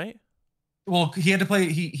momentum, right? Well, he had to play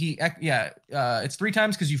it's 3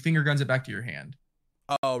 times because you finger guns it back to your hand.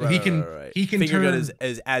 Oh, right. He can finger gun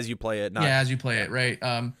is as you play it. As you play it, right?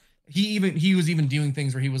 He was even doing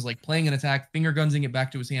things where he was like playing an attack, finger gunsing it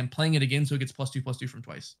back to his hand, playing it again, so it gets +2/+2 from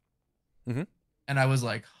twice. Mhm. And I was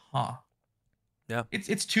like, huh. Yeah.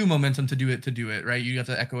 It's two momentum to do it, right? You have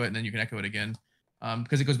to echo it and then you can echo it again.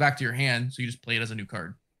 Because it goes back to your hand, so you just play it as a new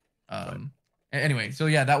card. Right. Anyway, so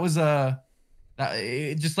yeah, that was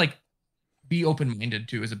just like be open-minded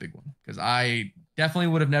too is a big one, because I definitely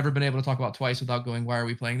would have never been able to talk about Twice without going, why are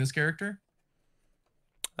we playing this character?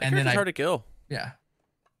 That And then character's hard to kill. yeah,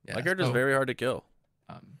 That character's very hard to kill.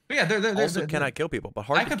 But yeah, Also cannot kill people, but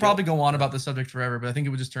hard I to could kill. probably go on about this subject forever, but I think it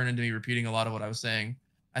would just turn into me repeating a lot of what I was saying.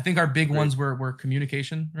 I think our big Agreed. ones were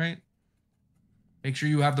communication, right? Make sure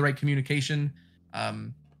you have the right communication.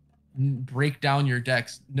 Break down your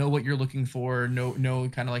decks. Know what you're looking for. Know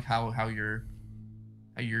kind of like how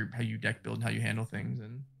you deck build and how you handle things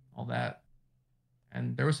and all that.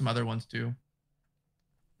 And there were some other ones too.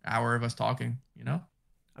 Hour of us talking, you know?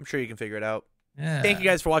 I'm sure you can figure it out. Yeah. Thank you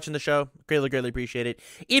guys for watching the show. Greatly appreciate it.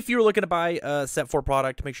 If you're looking to buy a Set 4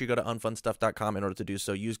 product, make sure you go to unfunstuff.com in order to do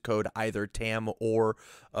so. Use code either TAM or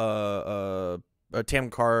a TAM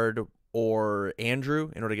card or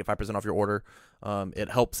Andrew in order to get 5% off your order. It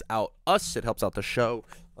helps out us. It helps out the show.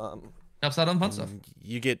 Helps out on fun stuff.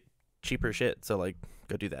 You get cheaper shit, so like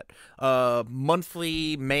go do that.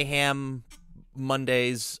 Monthly Mayhem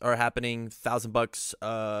Mondays are happening.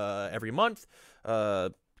 $1,000 every month.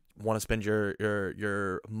 Want to spend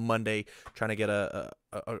your Monday trying to get a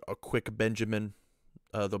quick Benjamin.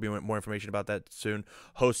 There'll be more information about that soon.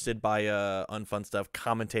 Hosted by Unfun Stuff,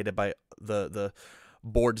 commentated by the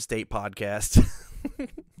Board State podcast.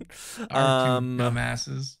 Our two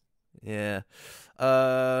dumbasses. Yeah.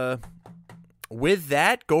 With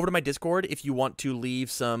that, go over to my Discord if you want to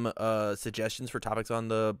leave some suggestions for topics on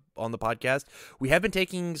the podcast. We have been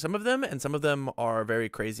taking some of them, and some of them are very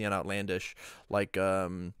crazy and outlandish. Like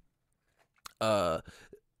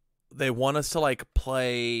they want us to like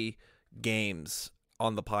play games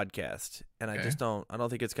on the podcast, and I don't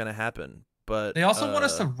think it's gonna happen. But they also want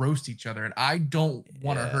us to roast each other, and I don't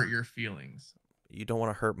want to hurt your feelings. You don't want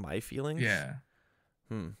to hurt my feelings? Yeah.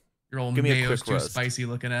 Your old Give me a mayo's quick too roast. Spicy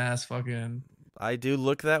looking ass fucking. I do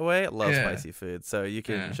look that way. I love spicy food, so you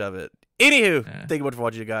can shove it. Anywho, thank you much for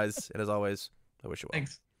watching, you guys, and as always, I wish you well.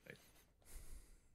 Thanks.